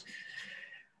resolved.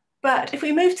 But if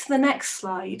we move to the next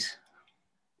slide,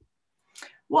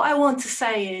 what I want to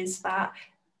say is that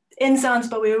in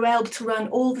Zanzibar, we were able to run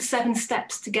all the 7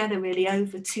 steps together really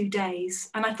over 2 days.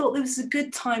 And I thought this was a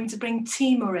good time to bring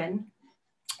Timur in,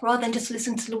 rather than just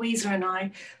listen to Louisa and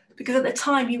I, because at the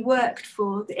time he worked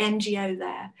for the NGO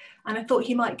there. And I thought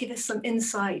he might give us some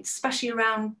insight, especially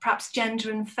around perhaps gender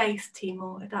and faith,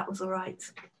 Timur, if that was all right.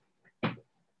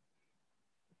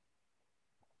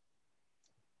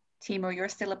 Timur, you're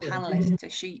still a panelist,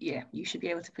 so you should be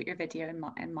able to put your video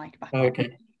and mic back on.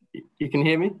 Okay, you can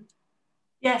hear me?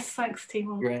 Yes, thanks,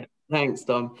 Timur. Great, thanks,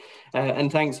 Dom.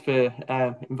 And thanks for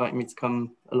inviting me to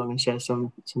come along and share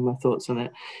some of my thoughts on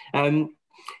it.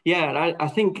 Yeah, I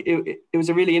think it was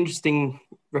a really interesting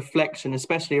reflection,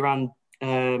 especially around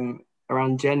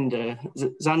gender.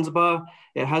 Zanzibar,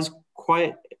 it's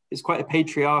quite a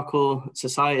patriarchal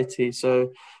society.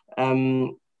 So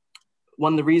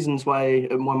one of the reasons why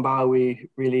at Mwambao we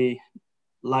really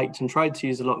liked and tried to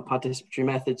use a lot of participatory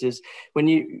methods is when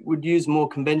you would use more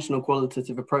conventional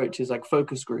qualitative approaches like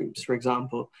focus groups, for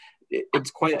example, it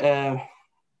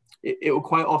will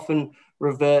quite often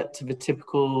revert to the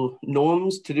typical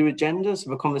norms to do with gender.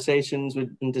 So the conversations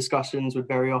and discussions would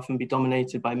very often be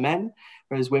dominated by men,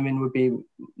 whereas women would be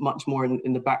much more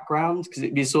in the background,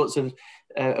 because these sorts of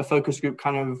a focus group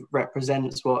kind of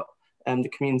represents what the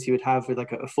community would have with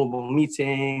like a formal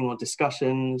meeting or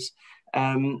discussions.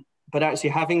 But actually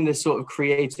having this sort of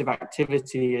creative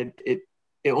activity,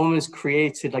 it almost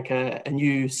created like a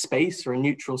new space or a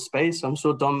neutral space. I'm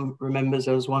sure Dom remembers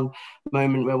there was one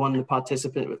moment where one of the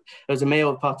participants, there was a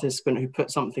male participant who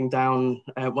put something down,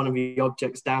 one of the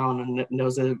objects down, and there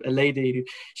was a lady who,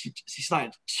 she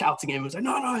started shouting at him, was like,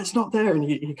 no, it's not there. And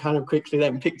he kind of quickly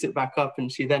then picked it back up, and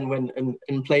she then went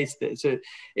and placed it. So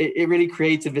it really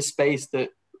created this space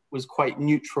that was quite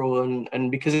neutral,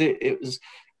 and because it was,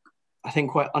 I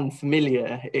think, quite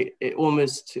unfamiliar, it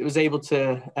was able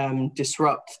to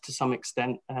disrupt to some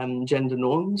extent gender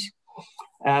norms.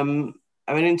 I mean,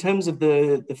 in terms of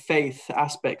the faith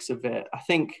aspects of it, I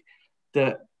think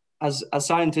that as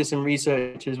scientists and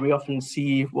researchers, we often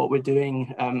see what we're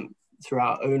doing through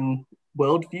our own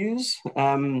worldviews,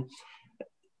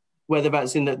 whether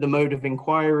that's in the mode of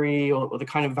inquiry or the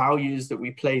kind of values that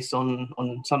we place on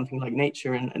something like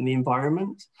nature and the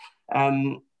environment.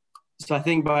 So I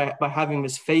think by having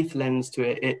this faith lens to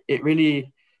it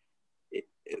really,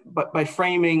 by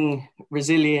framing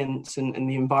resilience and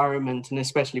the environment, and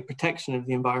especially protection of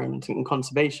the environment and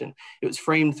conservation, it was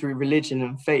framed through religion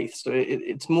and faith. So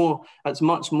it's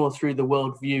much more through the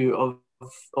worldview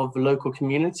of the local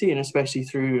community, and especially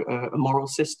through a moral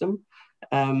system.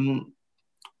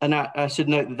 And I should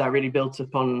note that really built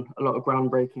upon a lot of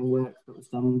groundbreaking work that was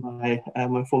done by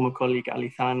my former colleague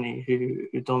Ali Thani,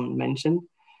 who Dom mentioned.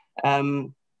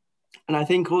 And I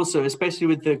think also, especially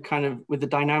with the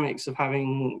dynamics of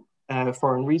having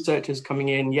foreign researchers coming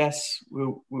in, yes,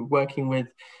 we're working with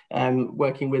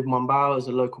Mwambao as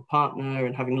a local partner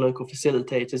and having local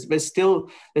facilitators. There's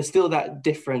still that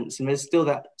difference, and there's still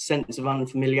that sense of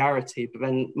unfamiliarity. But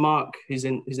then Mark, who's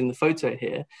in the photo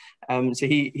here, so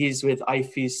he's with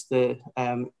IFES, the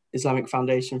Islamic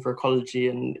Foundation for Ecology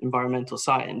and Environmental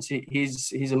Science.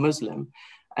 He's a Muslim.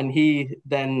 And he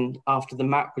then, after the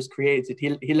map was created,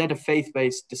 he led a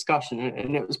faith-based discussion,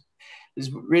 and it was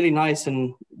really nice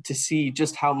to see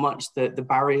just how much the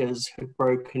barriers had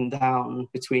broken down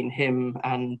between him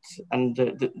and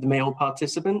the male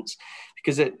participants,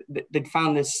 because they'd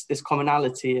found this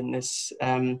commonality and this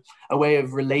a way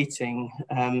of relating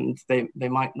they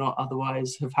might not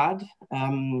otherwise have had.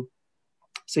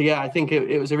 So yeah, I think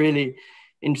it was a really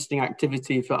interesting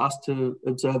activity for us to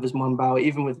observe as Mwambao,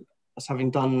 even with us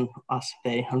having done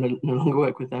they no longer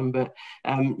work with them, but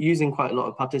using quite a lot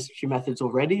of participatory methods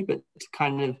already, but to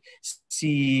kind of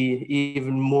see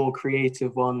even more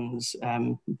creative ones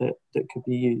that could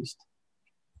be used.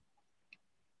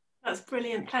 That's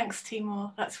brilliant. Thanks,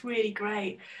 Timur. That's really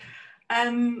great.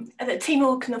 That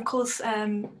Timur can, of course,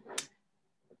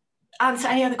 answer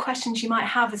any other questions you might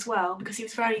have as well, because he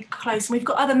was very close. And we've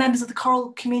got other members of the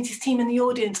Coral Communities team in the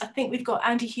audience. I think we've got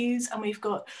Andy Hughes, and we've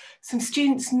got some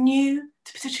students new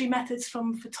to participatory methods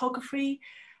from photography.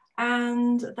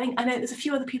 And I know there's a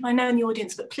few other people I know in the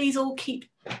audience, but please all keep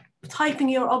typing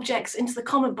your objects into the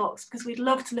comment box, because we'd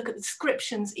love to look at the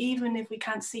descriptions, even if we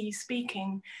can't see you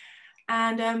speaking,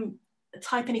 and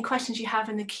type any questions you have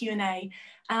in the Q&A.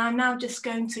 And I'm now just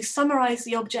going to summarize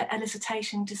the object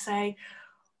elicitation to say,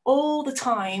 all the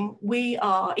time we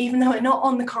are, even though we're not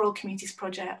on the Coral Communities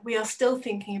project, we are still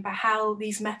thinking about how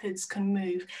these methods can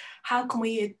move. How can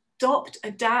we adopt,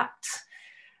 adapt,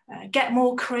 get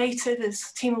more creative,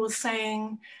 as Tima was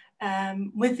saying,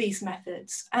 with these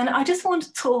methods. And I just want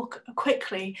to talk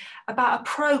quickly about a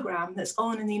programme that's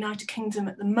on in the United Kingdom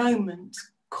at the moment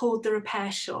called The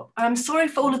Repair Shop. I'm sorry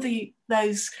for all of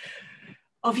those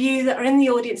of you that are in the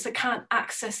audience that can't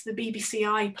access the BBC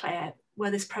iPlayer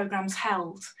where this programme's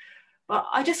held. But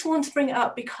I just want to bring it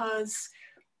up because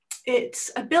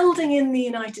it's a building in the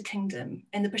United Kingdom,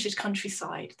 in the British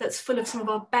countryside, that's full of some of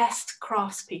our best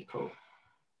craftspeople.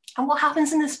 And what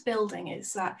happens in this building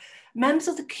is that members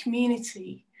of the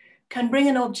community can bring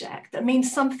an object that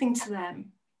means something to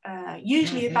them,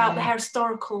 usually about their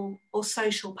historical or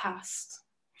social past.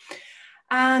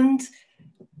 And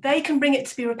they can bring it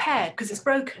to be repaired because it's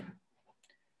broken.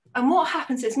 And what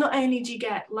happens is, not only do you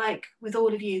get, like with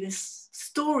all of you, this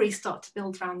story start to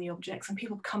build around the objects and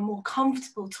people become more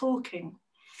comfortable talking,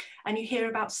 and you hear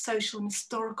about social and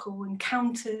historical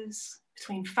encounters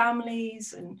between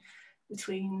families and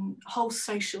between whole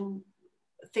social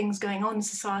things going on in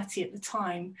society at the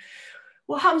time.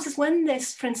 What happens is, when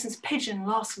this, for instance, pigeon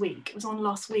last week, it was on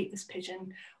last week, this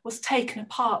pigeon was taken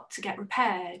apart to get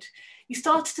repaired, you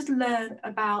started to learn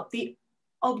about the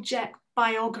object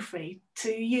biography,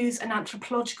 to use an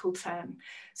anthropological term.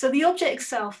 So the object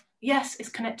itself, yes, is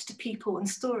connected to people and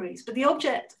stories, but the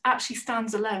object actually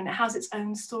stands alone. It has its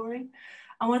own story.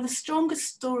 And one of the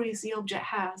strongest stories the object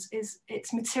has is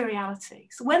its materiality.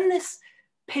 So when this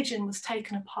pigeon was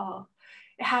taken apart,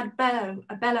 it had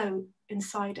a bellow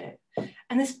inside it.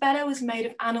 And this bellow was made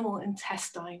of animal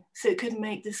intestine, so it could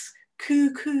make this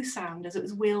coo-coo sound as it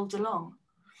was wheeled along.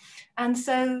 And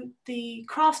so the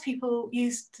craftspeople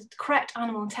used the correct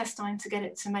animal intestine to get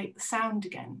it to make the sound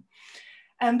again.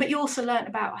 But you also learnt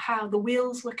about how the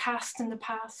wheels were cast in the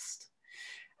past.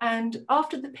 And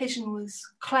after the pigeon was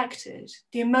collected,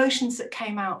 the emotions that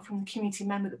came out from the community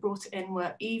member that brought it in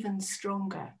were even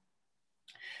stronger.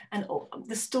 And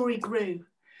the story grew.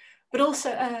 But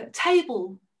also a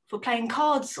table for playing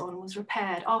cards on was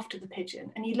repaired after the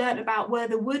pigeon. And you learnt about where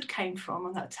the wood came from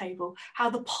on that table, how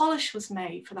the polish was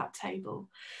made for that table.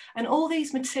 And all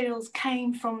these materials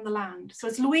came from the land. So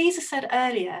as Louisa said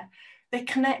earlier, they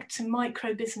connect to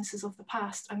micro businesses of the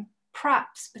past and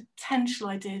perhaps potential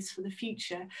ideas for the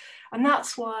future. And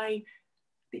that's why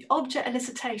the object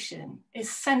elicitation is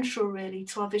central really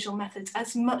to our visual methods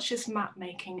as much as map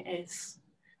making is.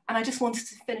 And I just wanted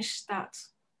to finish that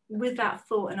with that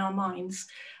thought in our minds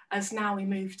as now we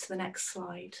move to the next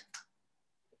slide.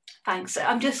 Thanks. So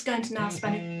I'm just going to now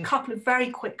spend a couple of very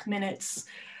quick minutes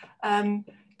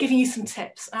giving you some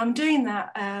tips. I'm doing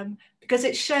that because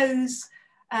it shows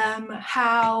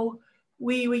how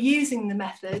we were using the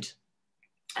method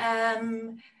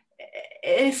in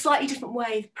a slightly different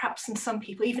way, perhaps than some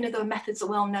people, even though the methods are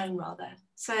well known rather.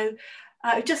 So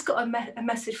I just got a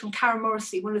message from Karen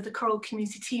Morrissey, one of the Coral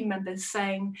Community team members,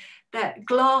 saying that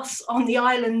glass on the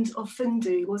island of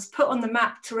Fundo was put on the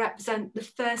map to represent the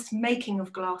first making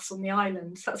of glass on the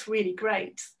island. So that's really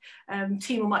great.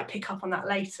 Tima might pick up on that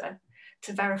later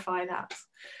to verify that.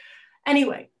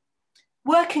 Anyway,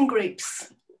 working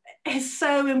groups is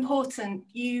so important.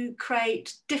 You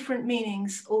create different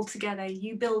meanings altogether.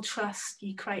 You build trust,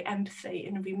 you create empathy.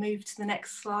 And we move to the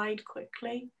next slide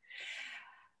quickly.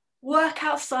 Work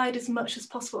outside as much as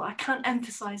possible. I can't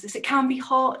emphasize this. It can be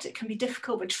hard, it can be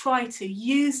difficult, but try to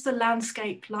use the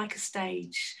landscape like a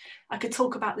stage. I could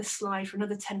talk about this slide for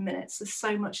another 10 minutes. There's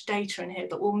so much data in here,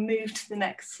 but we'll move to the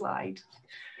next slide.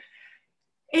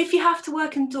 If you have to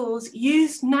work indoors,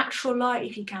 use natural light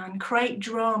if you can, create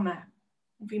drama.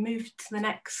 If we move to the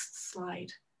next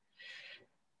slide.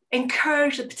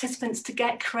 Encourage the participants to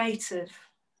get creative.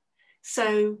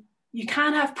 So you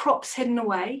can have props hidden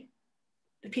away.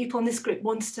 The people in this group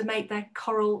wanted to make their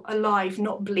coral alive,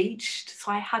 not bleached.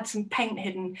 So I had some paint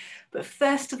hidden. But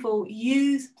first of all,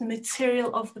 use the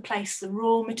material of the place, the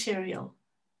raw material.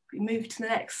 We move to the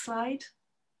next slide.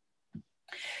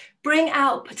 Bring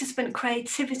out participant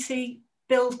creativity,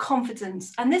 build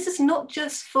confidence. And this is not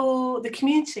just for the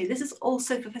community, this is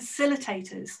also for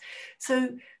facilitators. So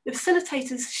the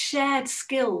facilitators shared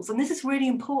skills, and this is really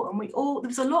important. There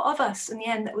was a lot of us in the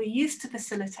end that were used to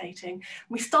facilitating.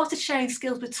 We started sharing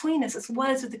skills between us as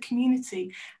well as with the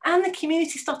community, and the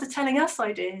community started telling us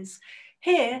ideas.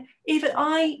 Here, even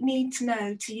I need to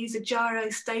know to use a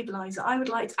gyro stabilizer. I would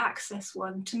like to access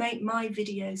one to make my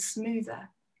videos smoother.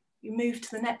 You move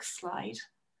to the next slide.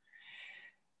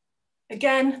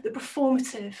 Again, the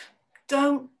performative.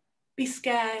 Don't be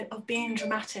scared of being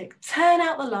dramatic. Turn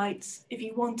out the lights if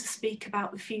you want to speak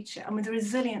about the future. And with the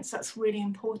resilience, that's really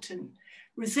important.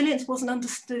 Resilience wasn't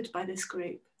understood by this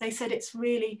group. They said it's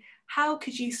really, how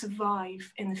could you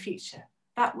survive in the future?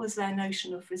 That was their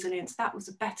notion of resilience. That was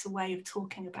a better way of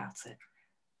talking about it.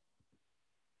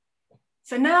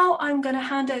 So now I'm going to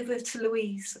hand over to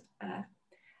Louise,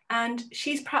 and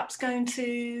she's perhaps going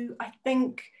to, I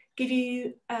think, give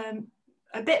you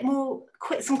a bit more,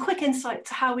 some quick insight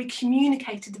to how we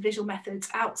communicated the visual methods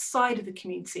outside of the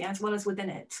community as well as within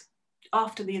it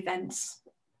after the events.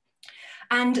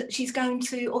 And she's going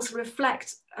to also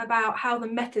reflect about how the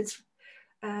methods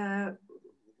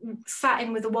sat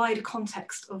in with the wider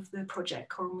context of the project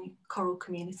Coral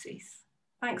Communities.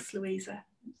 Thanks, Louisa.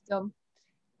 Dom.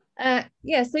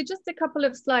 Yeah, so just a couple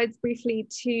of slides briefly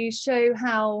to show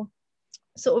how,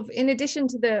 sort of in addition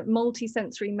to the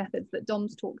multi-sensory methods that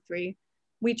Dom's talked through,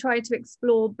 we try to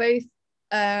explore both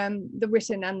the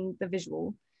written and the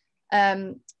visual.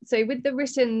 So with the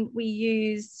written, we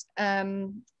use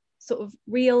sort of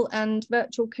real and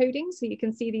virtual coding. So you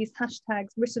can see these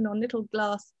hashtags written on little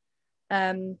glass,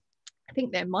 I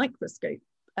think they're microscope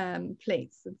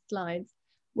plates and slides,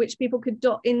 which people could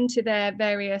dot into their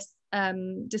various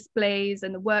displays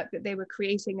and the work that they were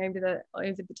creating over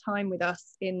the time with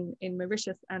us in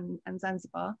Mauritius and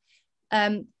Zanzibar.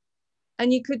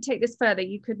 And you could take this further.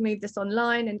 You could move this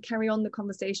online and carry on the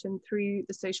conversation through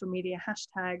the social media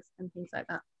hashtags and things like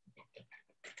that.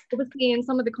 Obviously, in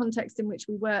some of the contexts in which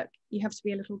we work, you have to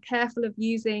be a little careful of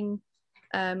using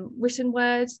written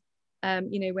words,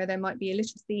 you know, where there might be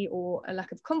illiteracy or a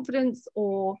lack of confidence,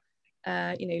 or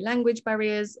you know, language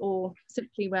barriers, or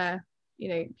simply where, you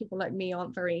know, people like me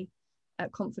aren't very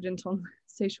confident on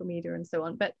social media and so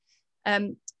on. But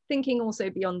thinking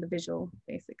also beyond the visual,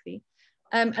 basically.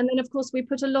 And then, of course, we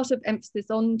put a lot of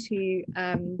emphasis onto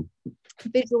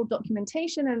visual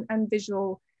documentation and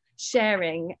visual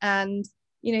sharing. And,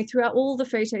 you know, throughout all the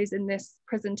photos in this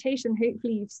presentation,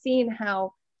 hopefully you've seen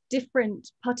how different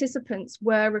participants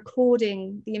were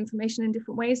recording the information in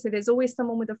different ways. So there's always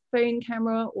someone with a phone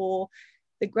camera or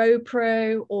the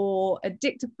GoPro or a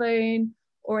dictaphone,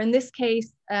 or in this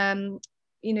case,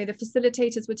 you know, the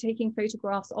facilitators were taking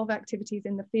photographs of activities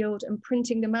in the field and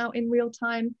printing them out in real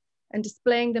time and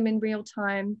displaying them in real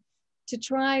time to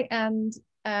try and,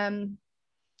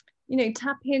 you know,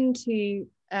 tap into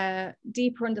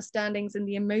deeper understandings and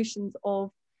the emotions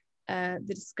of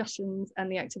the discussions and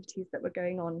the activities that were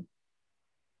going on.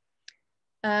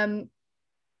 And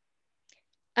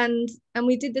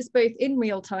we did this both in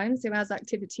real time, so as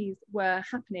activities were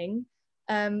happening,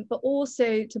 but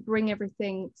also to bring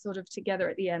everything sort of together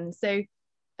at the end. So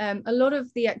a lot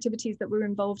of the activities that we're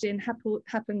involved in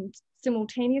happened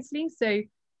simultaneously. So,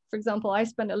 for example, I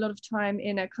spent a lot of time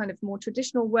in a kind of more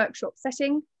traditional workshop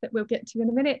setting that we'll get to in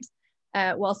a minute,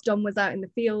 whilst Dom was out in the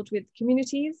field with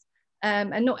communities,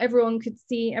 and not everyone could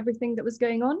see everything that was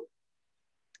going on.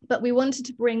 But we wanted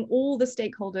to bring all the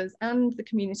stakeholders and the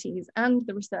communities and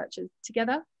the researchers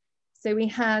together. So we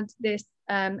had this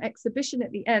exhibition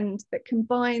at the end that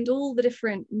combined all the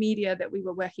different media that we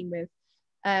were working with.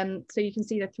 So you can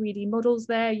see the 3D models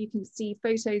there. You can see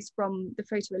photos from the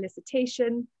photo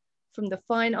elicitation, from the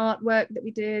fine artwork that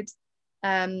we did,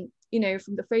 you know,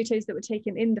 from the photos that were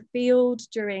taken in the field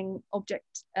during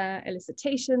object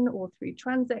elicitation or through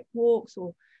transect walks,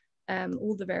 or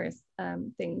all the various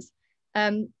things.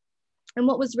 And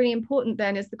what was really important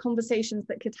then is the conversations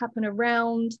that could happen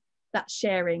around that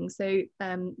sharing. So,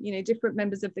 you know, different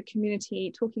members of the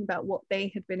community talking about what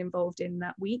they had been involved in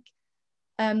that week.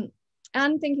 And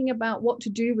thinking about what to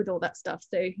do with all that stuff.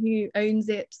 So who owns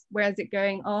it, where is it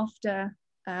going after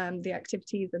the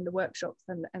activities and the workshops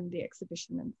and the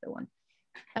exhibition and so on.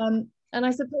 And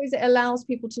I suppose it allows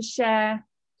people to share,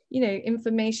 you know,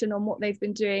 information on what they've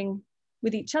been doing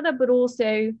with each other, but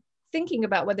also thinking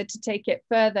about whether to take it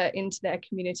further into their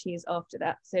communities after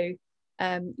that. So,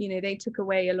 you know, they took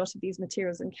away a lot of these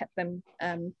materials and kept them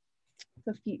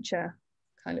for future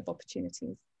kind of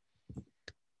opportunities.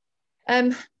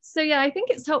 So yeah, I think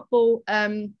it's helpful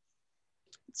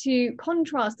to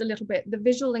contrast a little bit the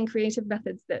visual and creative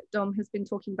methods that Dom has been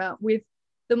talking about with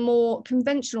the more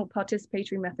conventional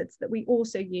participatory methods that we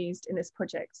also used in this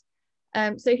project.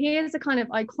 So here's a kind of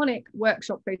iconic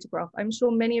workshop photograph. I'm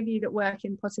sure many of you that work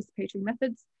in participatory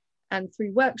methods and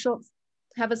through workshops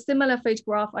have a similar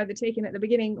photograph either taken at the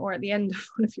beginning or at the end of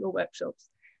one of your workshops.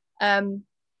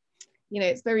 You know,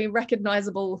 it's very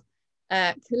recognizable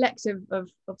collective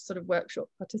of sort of workshop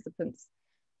participants.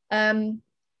 And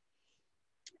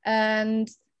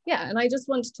yeah, and I just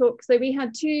want to talk, so we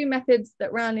had two methods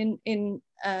that ran in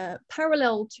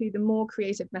parallel to the more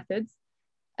creative methods,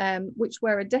 which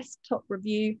were a desktop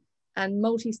review and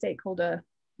multi-stakeholder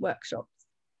workshops.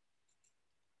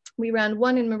 We ran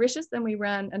one in Mauritius and we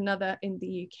ran another in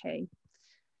the UK.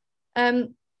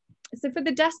 So for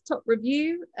the desktop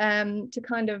review, to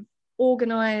kind of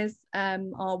organize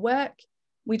our work,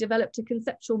 we developed a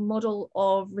conceptual model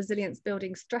of resilience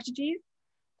building strategies,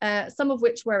 some of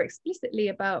which were explicitly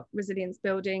about resilience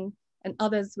building and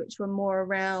others which were more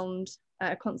around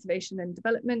conservation and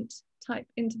development type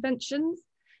interventions.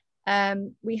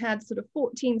 We had sort of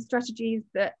 14 strategies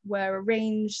that were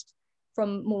arranged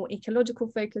from more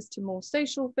ecological focus to more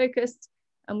social focused,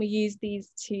 and we used these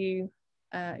to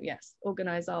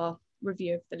organize our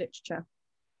review of the literature,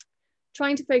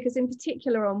 trying to focus in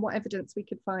particular on what evidence we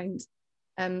could find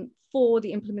for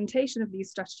the implementation of these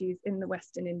strategies in the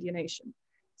Western Indian Ocean.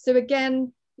 So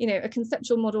again, you know, a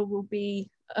conceptual model will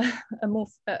be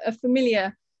a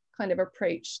familiar kind of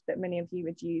approach that many of you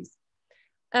would use.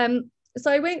 So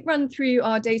I won't run through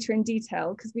our data in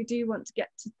detail because we do want to get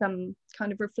to some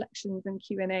kind of reflections and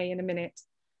Q&A in a minute,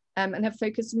 and have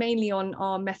focused mainly on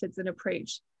our methods and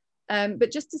approach.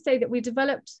 But just to say that we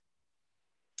developed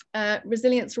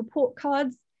resilience report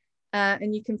cards,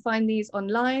 and you can find these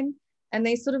online, and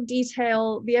they sort of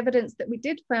detail the evidence that we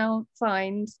did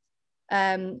find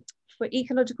for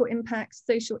ecological impacts,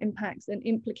 social impacts, and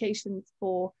implications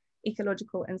for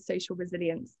ecological and social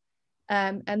resilience.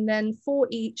 And then for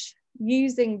each,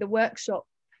 using the workshop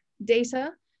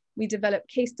data, we developed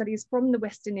case studies from the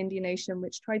Western Indian Ocean,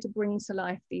 which try to bring to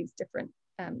life these different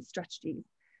strategies.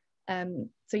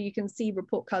 So you can see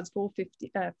report cards for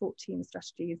 14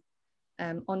 strategies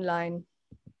online.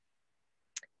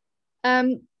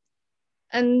 And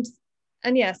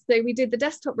yes, so we did the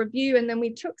desktop review, and then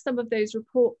we took some of those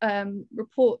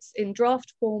reports in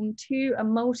draft form to a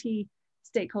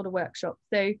multi-stakeholder workshop.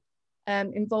 So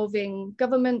involving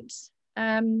government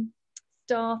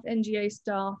staff, NGO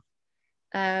staff,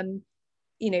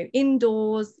 you know,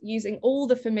 indoors, using all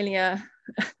the familiar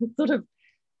sort of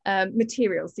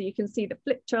materials. So you can see the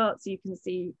flip charts, you can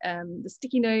see the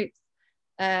sticky notes,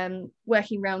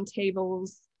 working round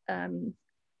tables,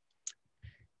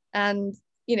 and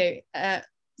you know,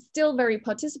 still very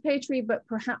participatory, but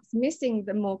perhaps missing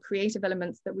the more creative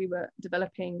elements that we were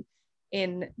developing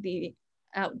in the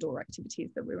outdoor activities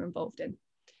that we were involved in.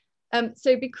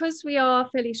 So because we are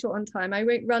fairly short on time, I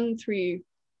won't run through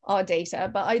our data,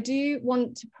 but I do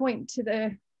want to point to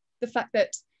the fact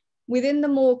that within the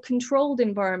more controlled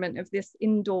environment of this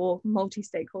indoor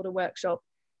multi-stakeholder workshop,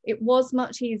 it was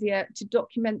much easier to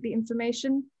document the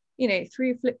information, you know,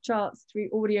 through flip charts, through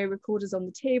audio recorders on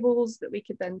the tables that we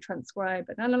could then transcribe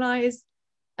and analyze.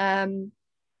 And,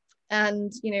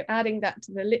 you know, adding that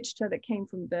to the literature that came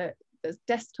from the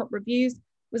desktop reviews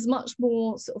was much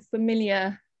more sort of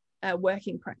familiar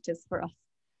working practice for us,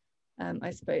 I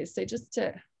suppose. So just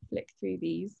to flick through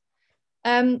these.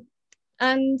 And,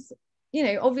 you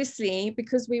know, obviously,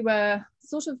 because we were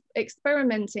sort of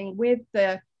experimenting with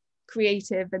the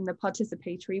creative and the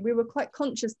participatory, we were quite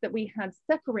conscious that we had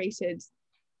separated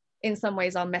in some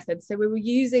ways our methods. So we were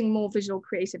using more visual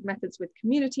creative methods with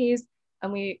communities,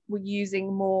 and we were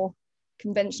using more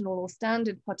conventional or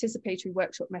standard participatory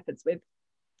workshop methods with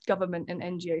government and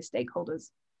NGO stakeholders.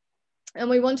 And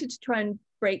we wanted to try and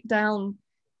break down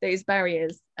those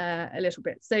barriers a little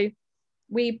bit. So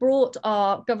we brought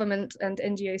our government and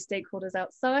NGO stakeholders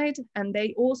outside, and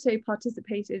they also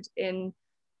participated in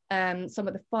some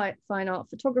of the fine art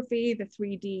photography, the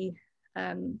 3D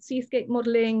seascape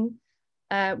modeling.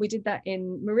 We did that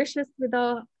in Mauritius with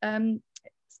our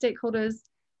stakeholders,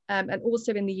 and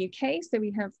also in the UK. So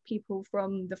we have people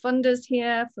from the funders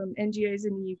here, from NGOs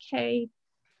in the UK,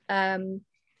 and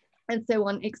so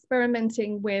on,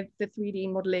 experimenting with the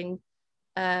 3D modeling,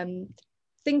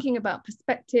 thinking about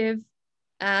perspective.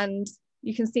 And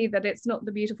you can see that it's not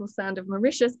the beautiful sand of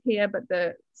Mauritius here, but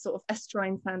the sort of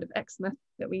estuarine sand of Exeter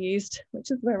that we used, which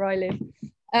is where I live.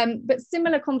 But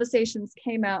similar conversations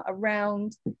came out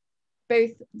around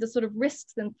both the sort of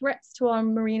risks and threats to our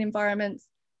marine environments,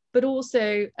 but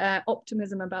also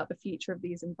optimism about the future of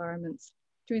these environments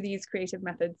through these creative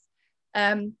methods.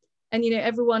 And, you know,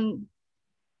 everyone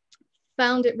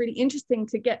found it really interesting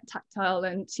to get tactile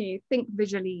and to think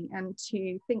visually and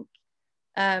to think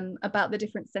about the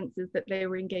different senses that they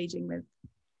were engaging with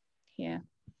here.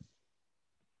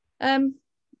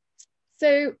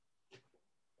 So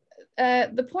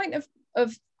the point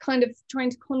of kind of trying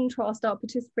to contrast our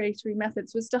participatory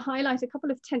methods was to highlight a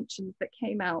couple of tensions that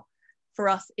came out for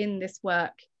us in this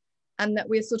work, and that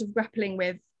we're sort of grappling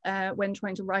with when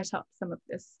trying to write up some of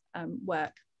this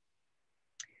work.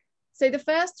 So the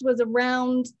first was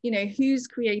around, you know, whose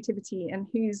creativity and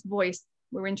whose voice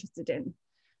we're interested in.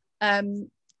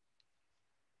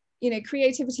 You know,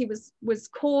 creativity was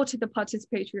core to the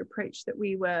participatory approach that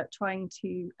we were trying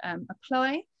to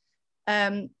apply,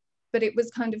 but it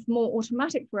was kind of more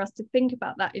automatic for us to think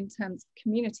about that in terms of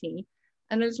community,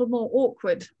 and a little more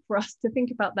awkward for us to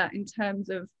think about that in terms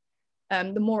of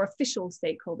the more official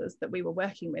stakeholders that we were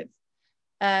working with.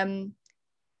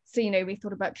 So, you know, we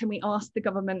thought about, can we ask the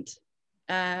government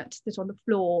to sit on the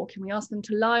floor? Can we ask them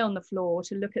to lie on the floor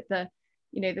to look at the,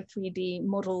 you know, the 3D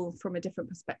model from a different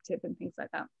perspective and things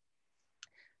like that?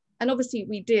 And obviously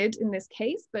we did in this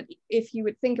case, but if you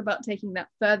would think about taking that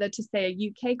further to say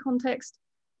a UK context,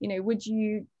 you know, would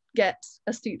you get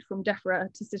a suit from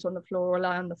DEFRA to sit on the floor or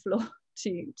lie on the floor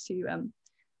to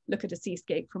look at a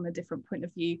seascape from a different point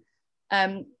of view?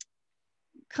 Kind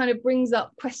of brings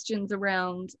up questions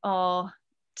around our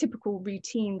typical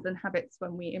routines and habits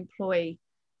when we employ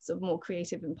sort of more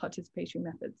creative and participatory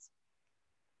methods.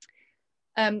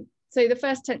 So the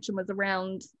first tension was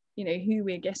around, you know, who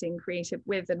we're getting creative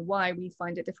with and why we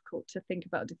find it difficult to think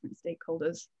about different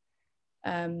stakeholders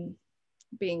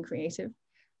being creative.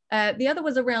 The other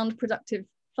was around productive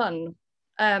fun.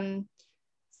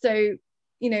 So,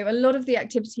 you know, a lot of the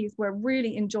activities were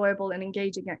really enjoyable and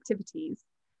engaging activities,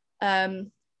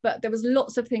 but there was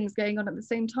lots of things going on at the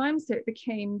same time, so it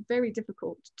became very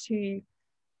difficult to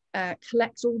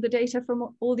collect all the data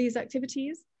from all these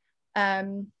activities.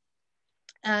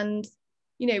 And,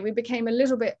 you know, we became a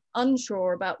little bit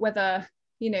unsure about whether,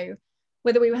 you know,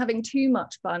 whether we were having too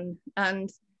much fun and,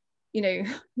 you know,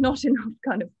 not enough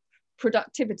kind of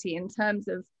productivity in terms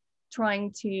of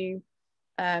trying to,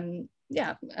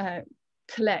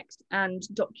 collect and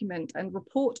document and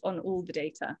report on all the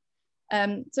data.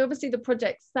 So obviously the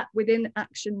project sat within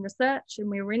action research, and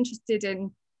we were interested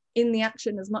in the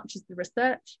action as much as the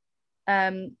research.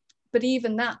 But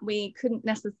even that, we couldn't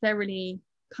necessarily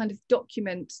kind of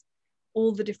document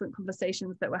all the different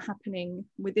conversations that were happening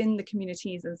within the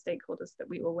communities and stakeholders that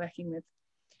we were working with.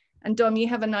 And Dom, you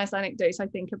have a nice anecdote, I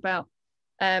think, about,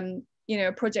 you know,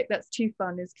 a project that's too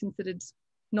fun is considered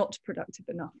not productive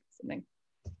enough, something.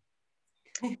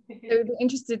 So I'd be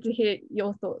interested to hear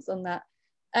your thoughts on that.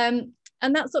 And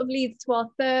that sort of leads to our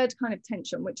third kind of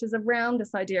tension, which is around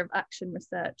this idea of action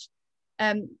research.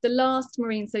 The last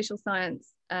marine social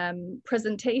science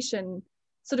presentation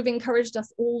sort of encouraged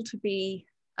us all to be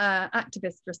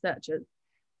activist researchers.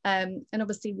 And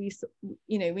obviously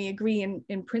we agree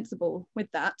in principle with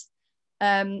that.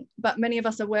 But many of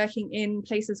us are working in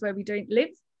places where we don't live.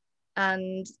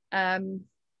 And,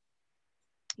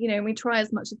 you know, we try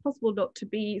as much as possible not to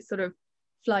be sort of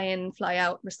fly in, fly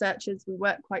out researchers. We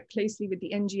work quite closely with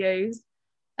the NGOs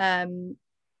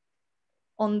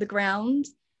on the ground.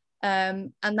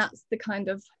 And that's the kind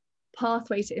of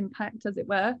pathway to impact, as it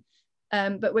were.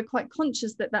 But we're quite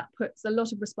conscious that that puts a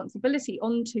lot of responsibility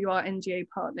onto our NGO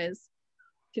partners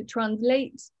to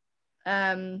translate,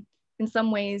 in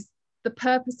some ways, the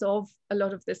purpose of a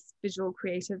lot of this visual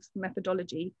creative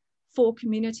methodology for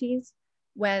communities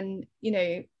when, you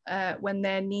know, when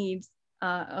their needs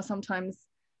are sometimes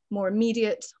more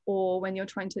immediate, or when you're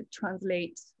trying to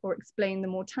translate or explain the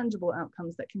more tangible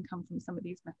outcomes that can come from some of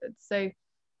these methods. So,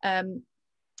 so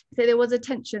there was a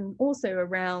tension also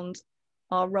around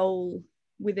our role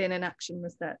within an action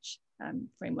research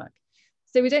framework.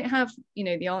 So we don't have, you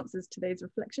know, the answers to those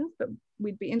reflections, but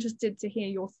we'd be interested to hear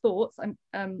your thoughts.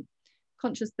 I'm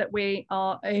conscious that we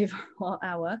are over our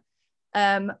hour,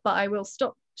 but I will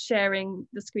stop sharing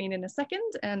the screen in a second,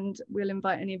 and we'll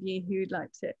invite any of you who'd like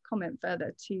to comment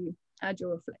further to add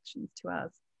your reflections to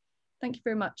ours. Thank you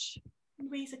very much.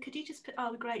 Louisa, could you just put,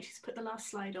 oh great, she's put the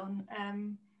last slide on.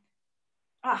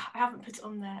 I haven't put it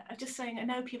on there. I'm just saying, I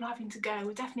know people are having to go.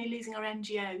 We're definitely losing our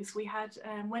NGOs. We had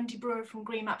Wendy Brewer from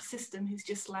Green Map System, who's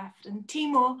just left, and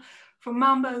Timor from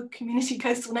Mambo Community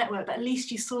Coastal Network, but at least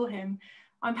you saw him.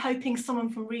 I'm hoping someone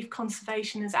from Reef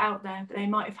Conservation is out there, but they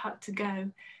might have had to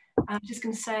go. I'm just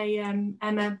going to say,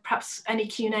 Emma, perhaps any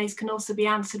Q&As can also be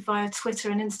answered via Twitter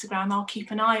and Instagram. I'll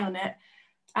keep an eye on it.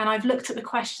 And I've looked at the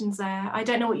questions there. I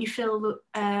don't know what you feel,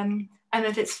 Emma,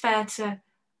 if it's fair to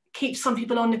keep some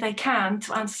people on if they can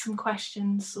to answer some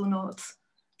questions or not.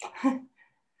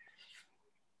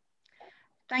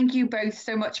 Thank you both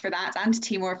so much for that, and to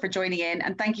Timor for joining in,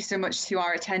 and thank you so much to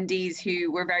our attendees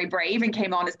who were very brave and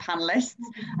came on as panelists.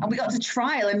 And we got to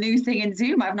trial a new thing in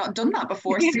Zoom. I've not done that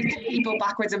before, switching people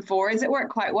backwards and forwards. It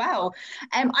worked quite well.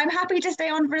 I'm happy to stay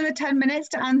on for the 10 minutes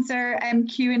to answer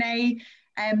Q&A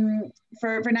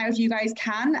for now, if you guys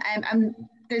can, and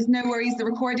there's no worries, the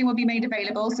recording will be made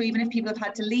available. So even if people have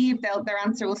had to leave, their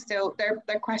answer will still,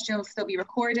 their question will still be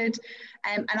recorded.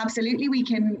 And absolutely, we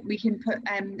can put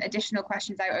additional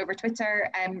questions out over Twitter.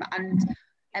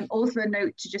 And also a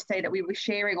note to just say that we were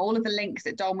sharing all of the links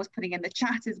that Dom was putting in the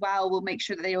chat as well. We'll make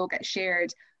sure that they all get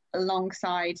shared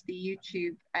alongside the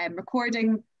YouTube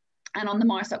recording and on the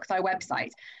MarSocSci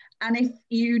website. And if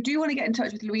you do want to get in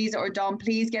touch with Louisa or Dom,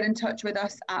 please get in touch with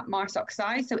us at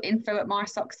MarSocSci, so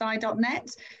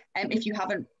info@marsocSci.net. If you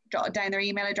haven't jotted down their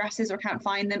email addresses or can't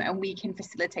find them, and we can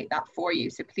facilitate that for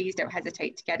you. So please don't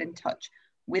hesitate to get in touch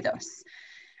with us.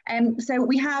 So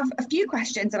we have a few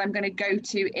questions that I'm going to go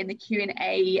to in the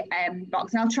Q&A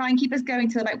box, and I'll try and keep us going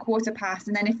till about 15:15.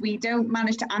 And then if we don't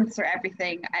manage to answer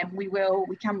everything, we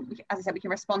can, as I said, we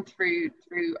can respond through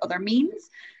other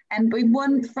means. But we have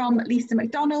one from Lisa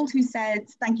McDonald, who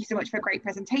says, "Thank you so much for a great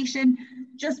presentation.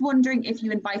 Just wondering if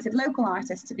you invited local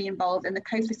artists to be involved in the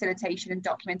co-facilitation and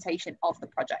documentation of the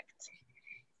project."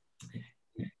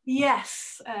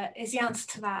 Yes, is the answer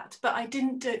to that, but I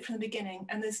didn't do it from the beginning,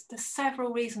 and there's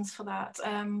several reasons for that.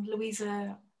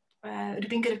 Louisa, it would have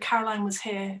been good if Caroline was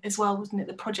here as well, wouldn't it,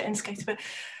 the project instigator,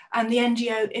 and the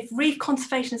NGO. If Reef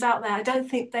Conservation is out there, I don't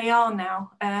think they are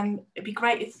now. It'd be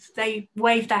great if they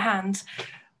waved their hand.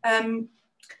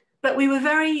 But we were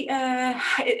very,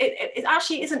 it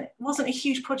actually wasn't a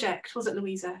huge project, was it,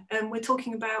 Louisa? We're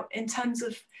talking about, in terms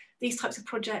of these types of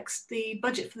projects, the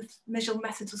budget for the visual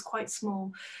methods was quite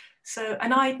small. So,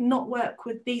 and I'd not worked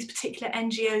with these particular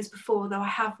NGOs before, though I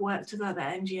have worked with other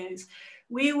NGOs.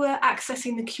 We were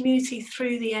accessing the community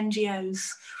through the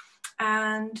NGOs,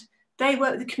 and they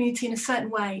work with the community in a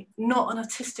certain way, not an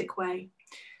artistic way.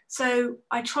 So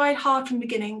I tried hard from the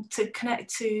beginning to connect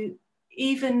to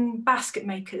even basket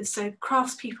makers, so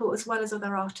craftspeople as well as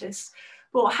other artists.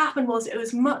 But what happened was, it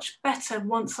was much better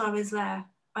once I was there.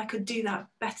 I could do that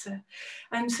better.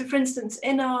 And so, for instance,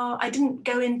 I didn't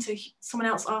go into, someone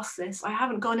else asked this, I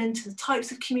haven't gone into the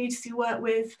types of communities we work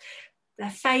with, their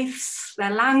faiths,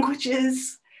 their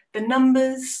languages, the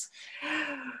numbers.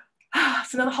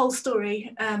 It's another whole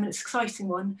story, and it's an exciting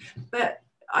one. But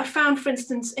I found, for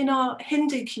instance, in our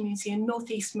Hindu community in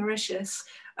Northeast Mauritius,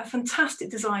 a fantastic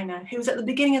designer who was at the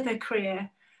beginning of their career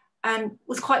and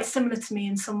was quite similar to me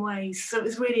in some ways. So it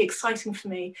was really exciting for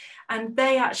me. And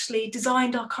they actually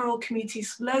designed our Coral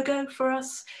Communities logo for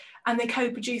us, and they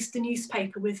co-produced the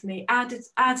newspaper with me,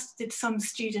 as did some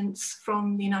students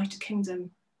from the United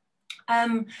Kingdom.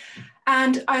 And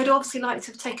I'd obviously like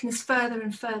to have taken this further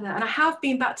and further. And I have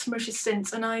been back to Mauritius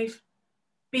since, and I've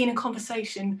been in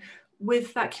conversation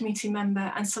with that community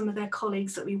member and some of their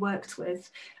colleagues that we worked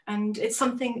with. And it's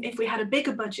something, if we had a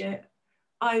bigger budget,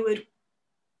 I would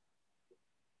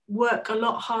work a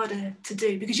lot harder to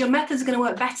do, because your methods are going to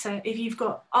work better if you've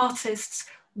got artists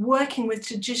working with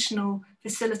traditional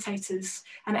facilitators,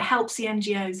 and it helps the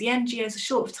NGOs. The NGOs are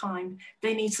short of time.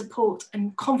 They need support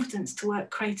and confidence to work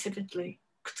creatively.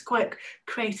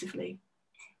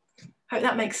 Hope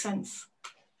that makes sense.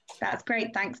 That's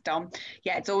great, thanks, Dom.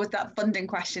 Yeah, it's always that funding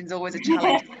question is always a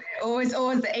challenge. always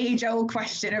the age-old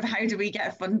question of how do we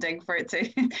get funding for it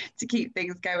to keep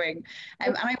things going.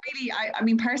 And I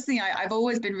mean, personally, I've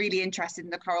always been really interested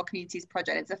in the Coral Communities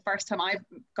project. It's the first time I've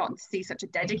gotten to see such a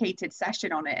dedicated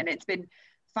session on it, and it's been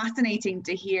fascinating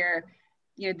to hear,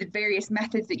 you know, the various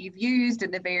methods that you've used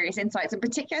and the various insights. In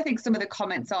particular, I think some of the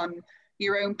comments on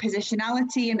your own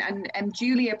positionality, and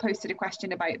Julia posted a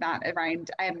question about that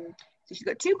around. So she's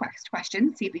got two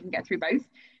questions, see if we can get through both.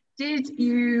 Did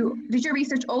your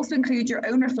research also include your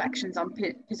own reflections on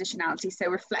positionality, so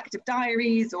reflective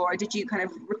diaries, or did you kind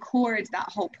of record that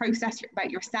whole process about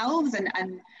yourselves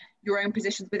and your own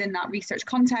positions within that research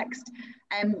context?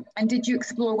 And did you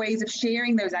explore ways of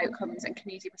sharing those outcomes and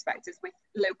community perspectives with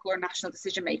local or national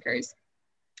decision makers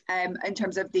in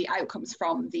terms of the outcomes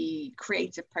from the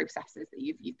creative processes that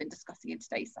you've been discussing in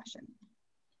today's session?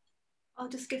 I'll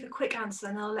just give a quick answer,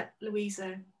 and I'll let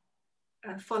Louisa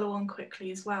follow on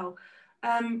quickly as well.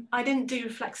 I didn't do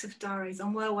reflexive diaries.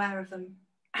 I'm well aware of them.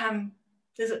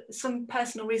 There's some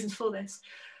personal reasons for this.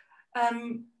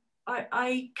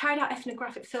 I carried out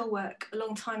ethnographic field work a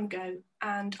long time ago,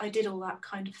 and I did all that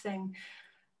kind of thing.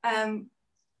 And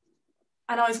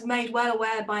I was made well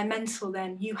aware by a mentor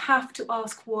then, you have to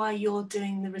ask why you're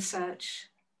doing the research.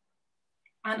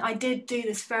 And I did do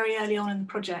this very early on in the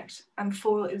project, and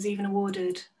before it was even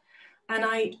awarded. And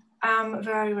I am a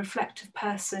very reflective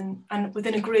person, and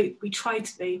within a group we try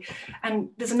to be. And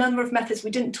there's a number of methods we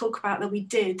didn't talk about that we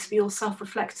did to be all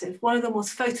self-reflective. One of them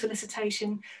was photo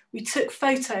elicitation. We took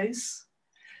photos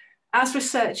as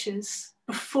researchers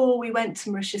before we went to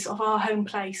Mauritius of our home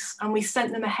place, and we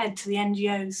sent them ahead to the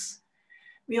NGOs.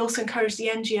 We also encouraged the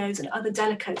NGOs and other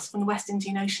delegates from the West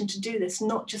Indian Ocean to do this,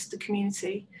 not just the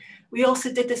community. We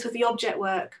also did this with the object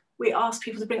work. We asked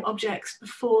people to bring objects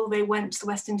before they went to the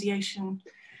West Indian Ocean.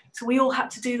 So we all had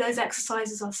to do those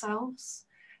exercises ourselves.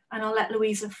 And I'll let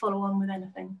Louisa follow on with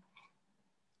anything.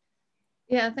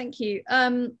 Yeah, thank you.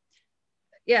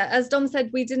 Yeah, as Dom said,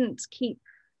 we didn't keep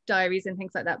diaries and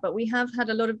things like that, but we have had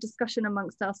a lot of discussion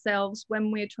amongst ourselves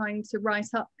when we're trying to write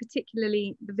up,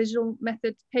 particularly the visual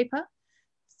method paper.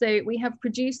 So we have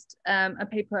produced a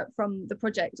paper from the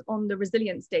project on the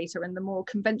resilience data and the more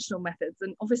conventional methods.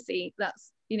 And obviously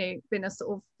that's, you know, been a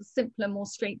sort of simpler, more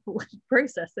straightforward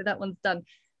process. So that one's done.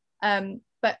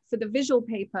 But for the visual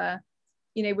paper,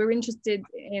 you know, we're interested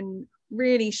in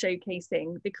really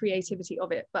showcasing the creativity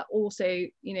of it, but also,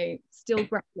 you know, still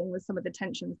grappling with some of the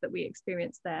tensions that we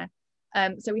experienced there.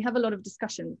 So we have a lot of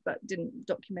discussions, but didn't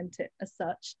document it as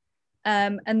such.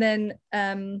 And then,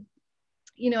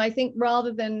 you know, I think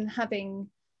rather than having,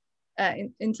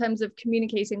 in terms of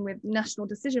communicating with national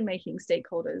decision-making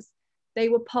stakeholders, they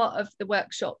were part of the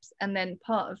workshops and then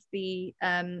part of the,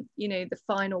 you know, the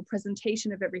final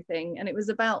presentation of everything. And it was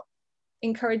about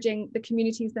encouraging the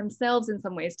communities themselves in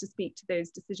some ways to speak to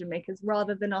those decision makers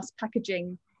rather than us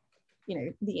packaging, you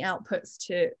know, the outputs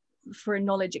for a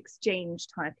knowledge exchange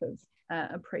type of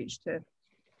approach to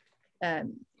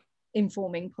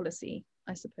informing policy,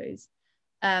 I suppose.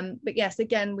 But yes,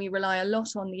 again, we rely a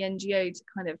lot on the NGO to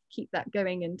kind of keep that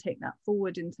going and take that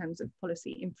forward in terms of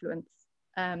policy influence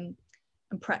and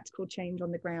practical change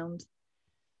on the ground.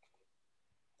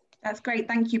 That's great,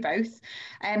 thank you both. So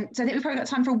I think we've probably got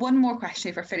time for one more question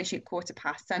if we're finishing at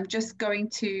 15:15. So I'm just going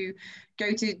to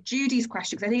go to Judy's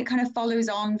question, because I think it kind of follows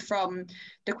on from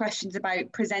the questions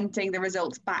about presenting the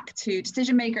results back to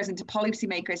decision makers and to policy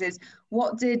makers. Is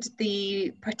what did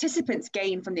the participants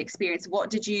gain from the experience?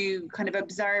 What did you kind of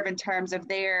observe in terms of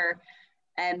their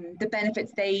the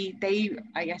benefits they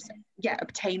I guess, yeah,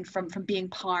 obtained from being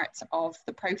part of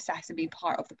the process and being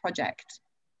part of the project?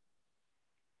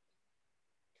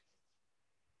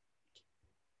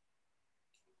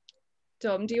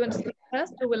 Dom, do you want to speak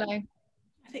first, or will I?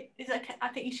 I think it's okay. I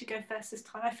think you should go first this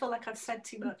time. I feel like I've said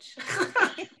too much.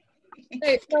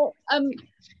 Well,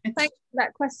 thanks for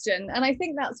that question. And I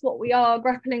think that's what we are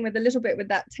grappling with a little bit, with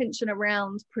that tension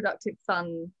around productive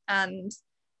fun. And,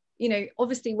 you know,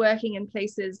 obviously working in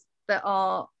places that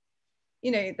are,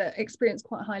 you know, that experience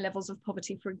quite high levels of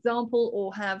poverty, for example,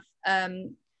 or have,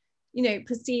 you know,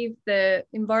 perceive the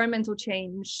environmental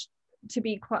change to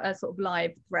be quite a sort of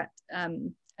live threat.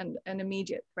 And an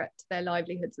immediate threat to their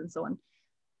livelihoods and so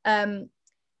on.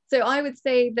 So I would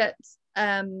say that,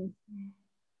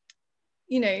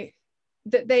 you know,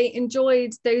 that they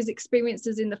enjoyed those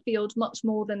experiences in the field much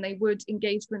more than they would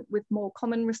engagement with more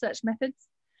common research methods.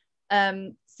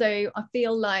 So I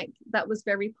feel like that was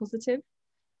very positive.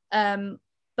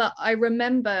 But I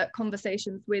remember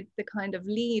conversations with the kind of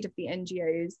lead of the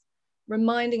NGOs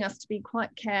reminding us to be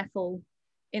quite careful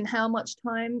in how much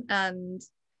time and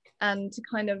to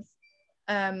kind of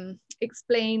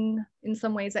explain in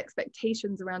some ways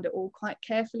expectations around it all quite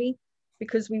carefully,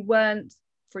 because we weren't,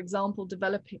 for example,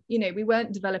 developing, you know, we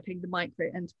weren't developing the micro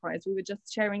enterprise, we were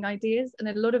just sharing ideas, and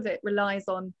a lot of it relies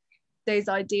on those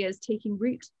ideas taking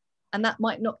root. And that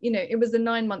might not, you know, it was a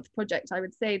 9-month project. I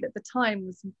would say that the time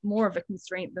was more of a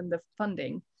constraint than the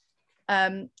funding.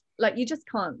 Like, you just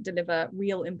can't deliver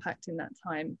real impact in that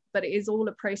time, but it is all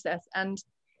a process, and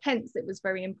hence it was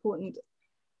very important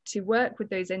to work with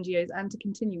those NGOs and to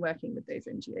continue working with those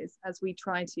NGOs as we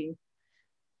try to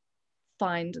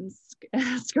find and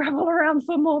scrabble around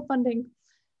for more funding.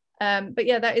 But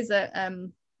yeah, that is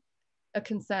a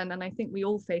concern, and I think we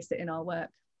all face it in our work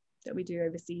that we do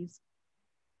overseas.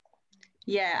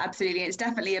 Yeah, absolutely. It's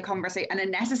definitely a conversation, and a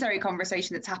necessary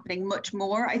conversation that's happening much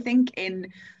more, I think,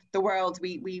 in the world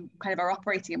we kind of are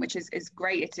operating in, which is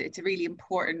great. It's a really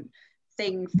important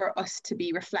thing for us to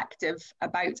be reflective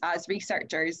about as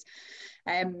researchers,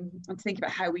 and to think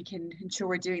about how we can ensure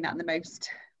we're doing that in the most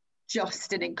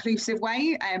just and inclusive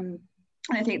way. And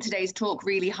I think today's talk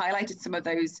really highlighted some of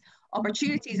those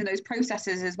opportunities and those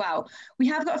processes as well. We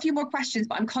have got a few more questions,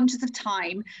 but I'm conscious of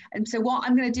time. And so what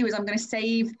I'm going to do is I'm going to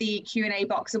save the Q&A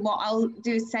box, and what I'll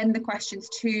do is send the questions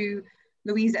to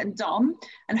Louisa and Dom,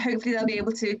 and hopefully they'll be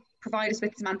able to provide us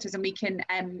with some answers, and we can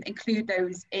include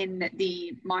those in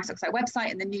the MarSocSci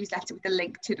website and the newsletter with the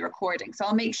link to the recording. So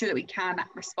I'll make sure that we can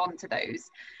respond to those.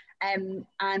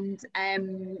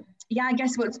 Yeah, I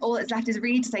guess all that's left is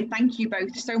really to say thank you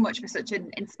both so much for such an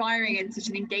inspiring and such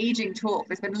an engaging talk.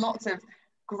 There's been lots of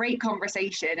great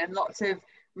conversation and lots of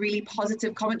really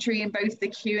positive commentary in both the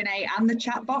Q&A and the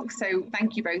chat box. So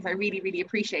thank you both. I really, really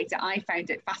appreciate it. I found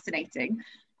it fascinating.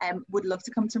 Would love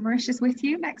to come to Mauritius with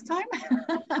you next time,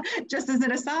 just as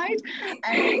an aside.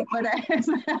 But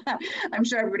I'm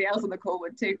sure everybody else on the call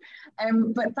would too.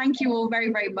 But thank you all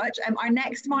very, very much. Our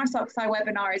next MarSocSci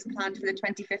webinar is planned for the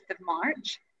 25th of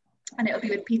March. And it'll be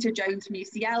with Peter Jones from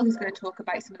UCL, who's going to talk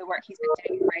about some of the work he's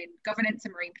been doing around governance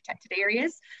in marine protected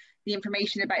areas. The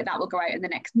information about that will go out in the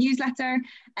next newsletter.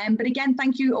 But again,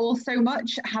 thank you all so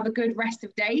much. Have a good rest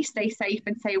of day. Stay safe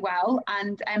and stay well.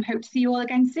 And hope to see you all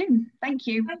again soon. Thank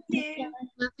you. Thank you.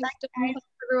 Thanks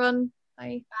everyone.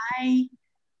 Bye. Bye.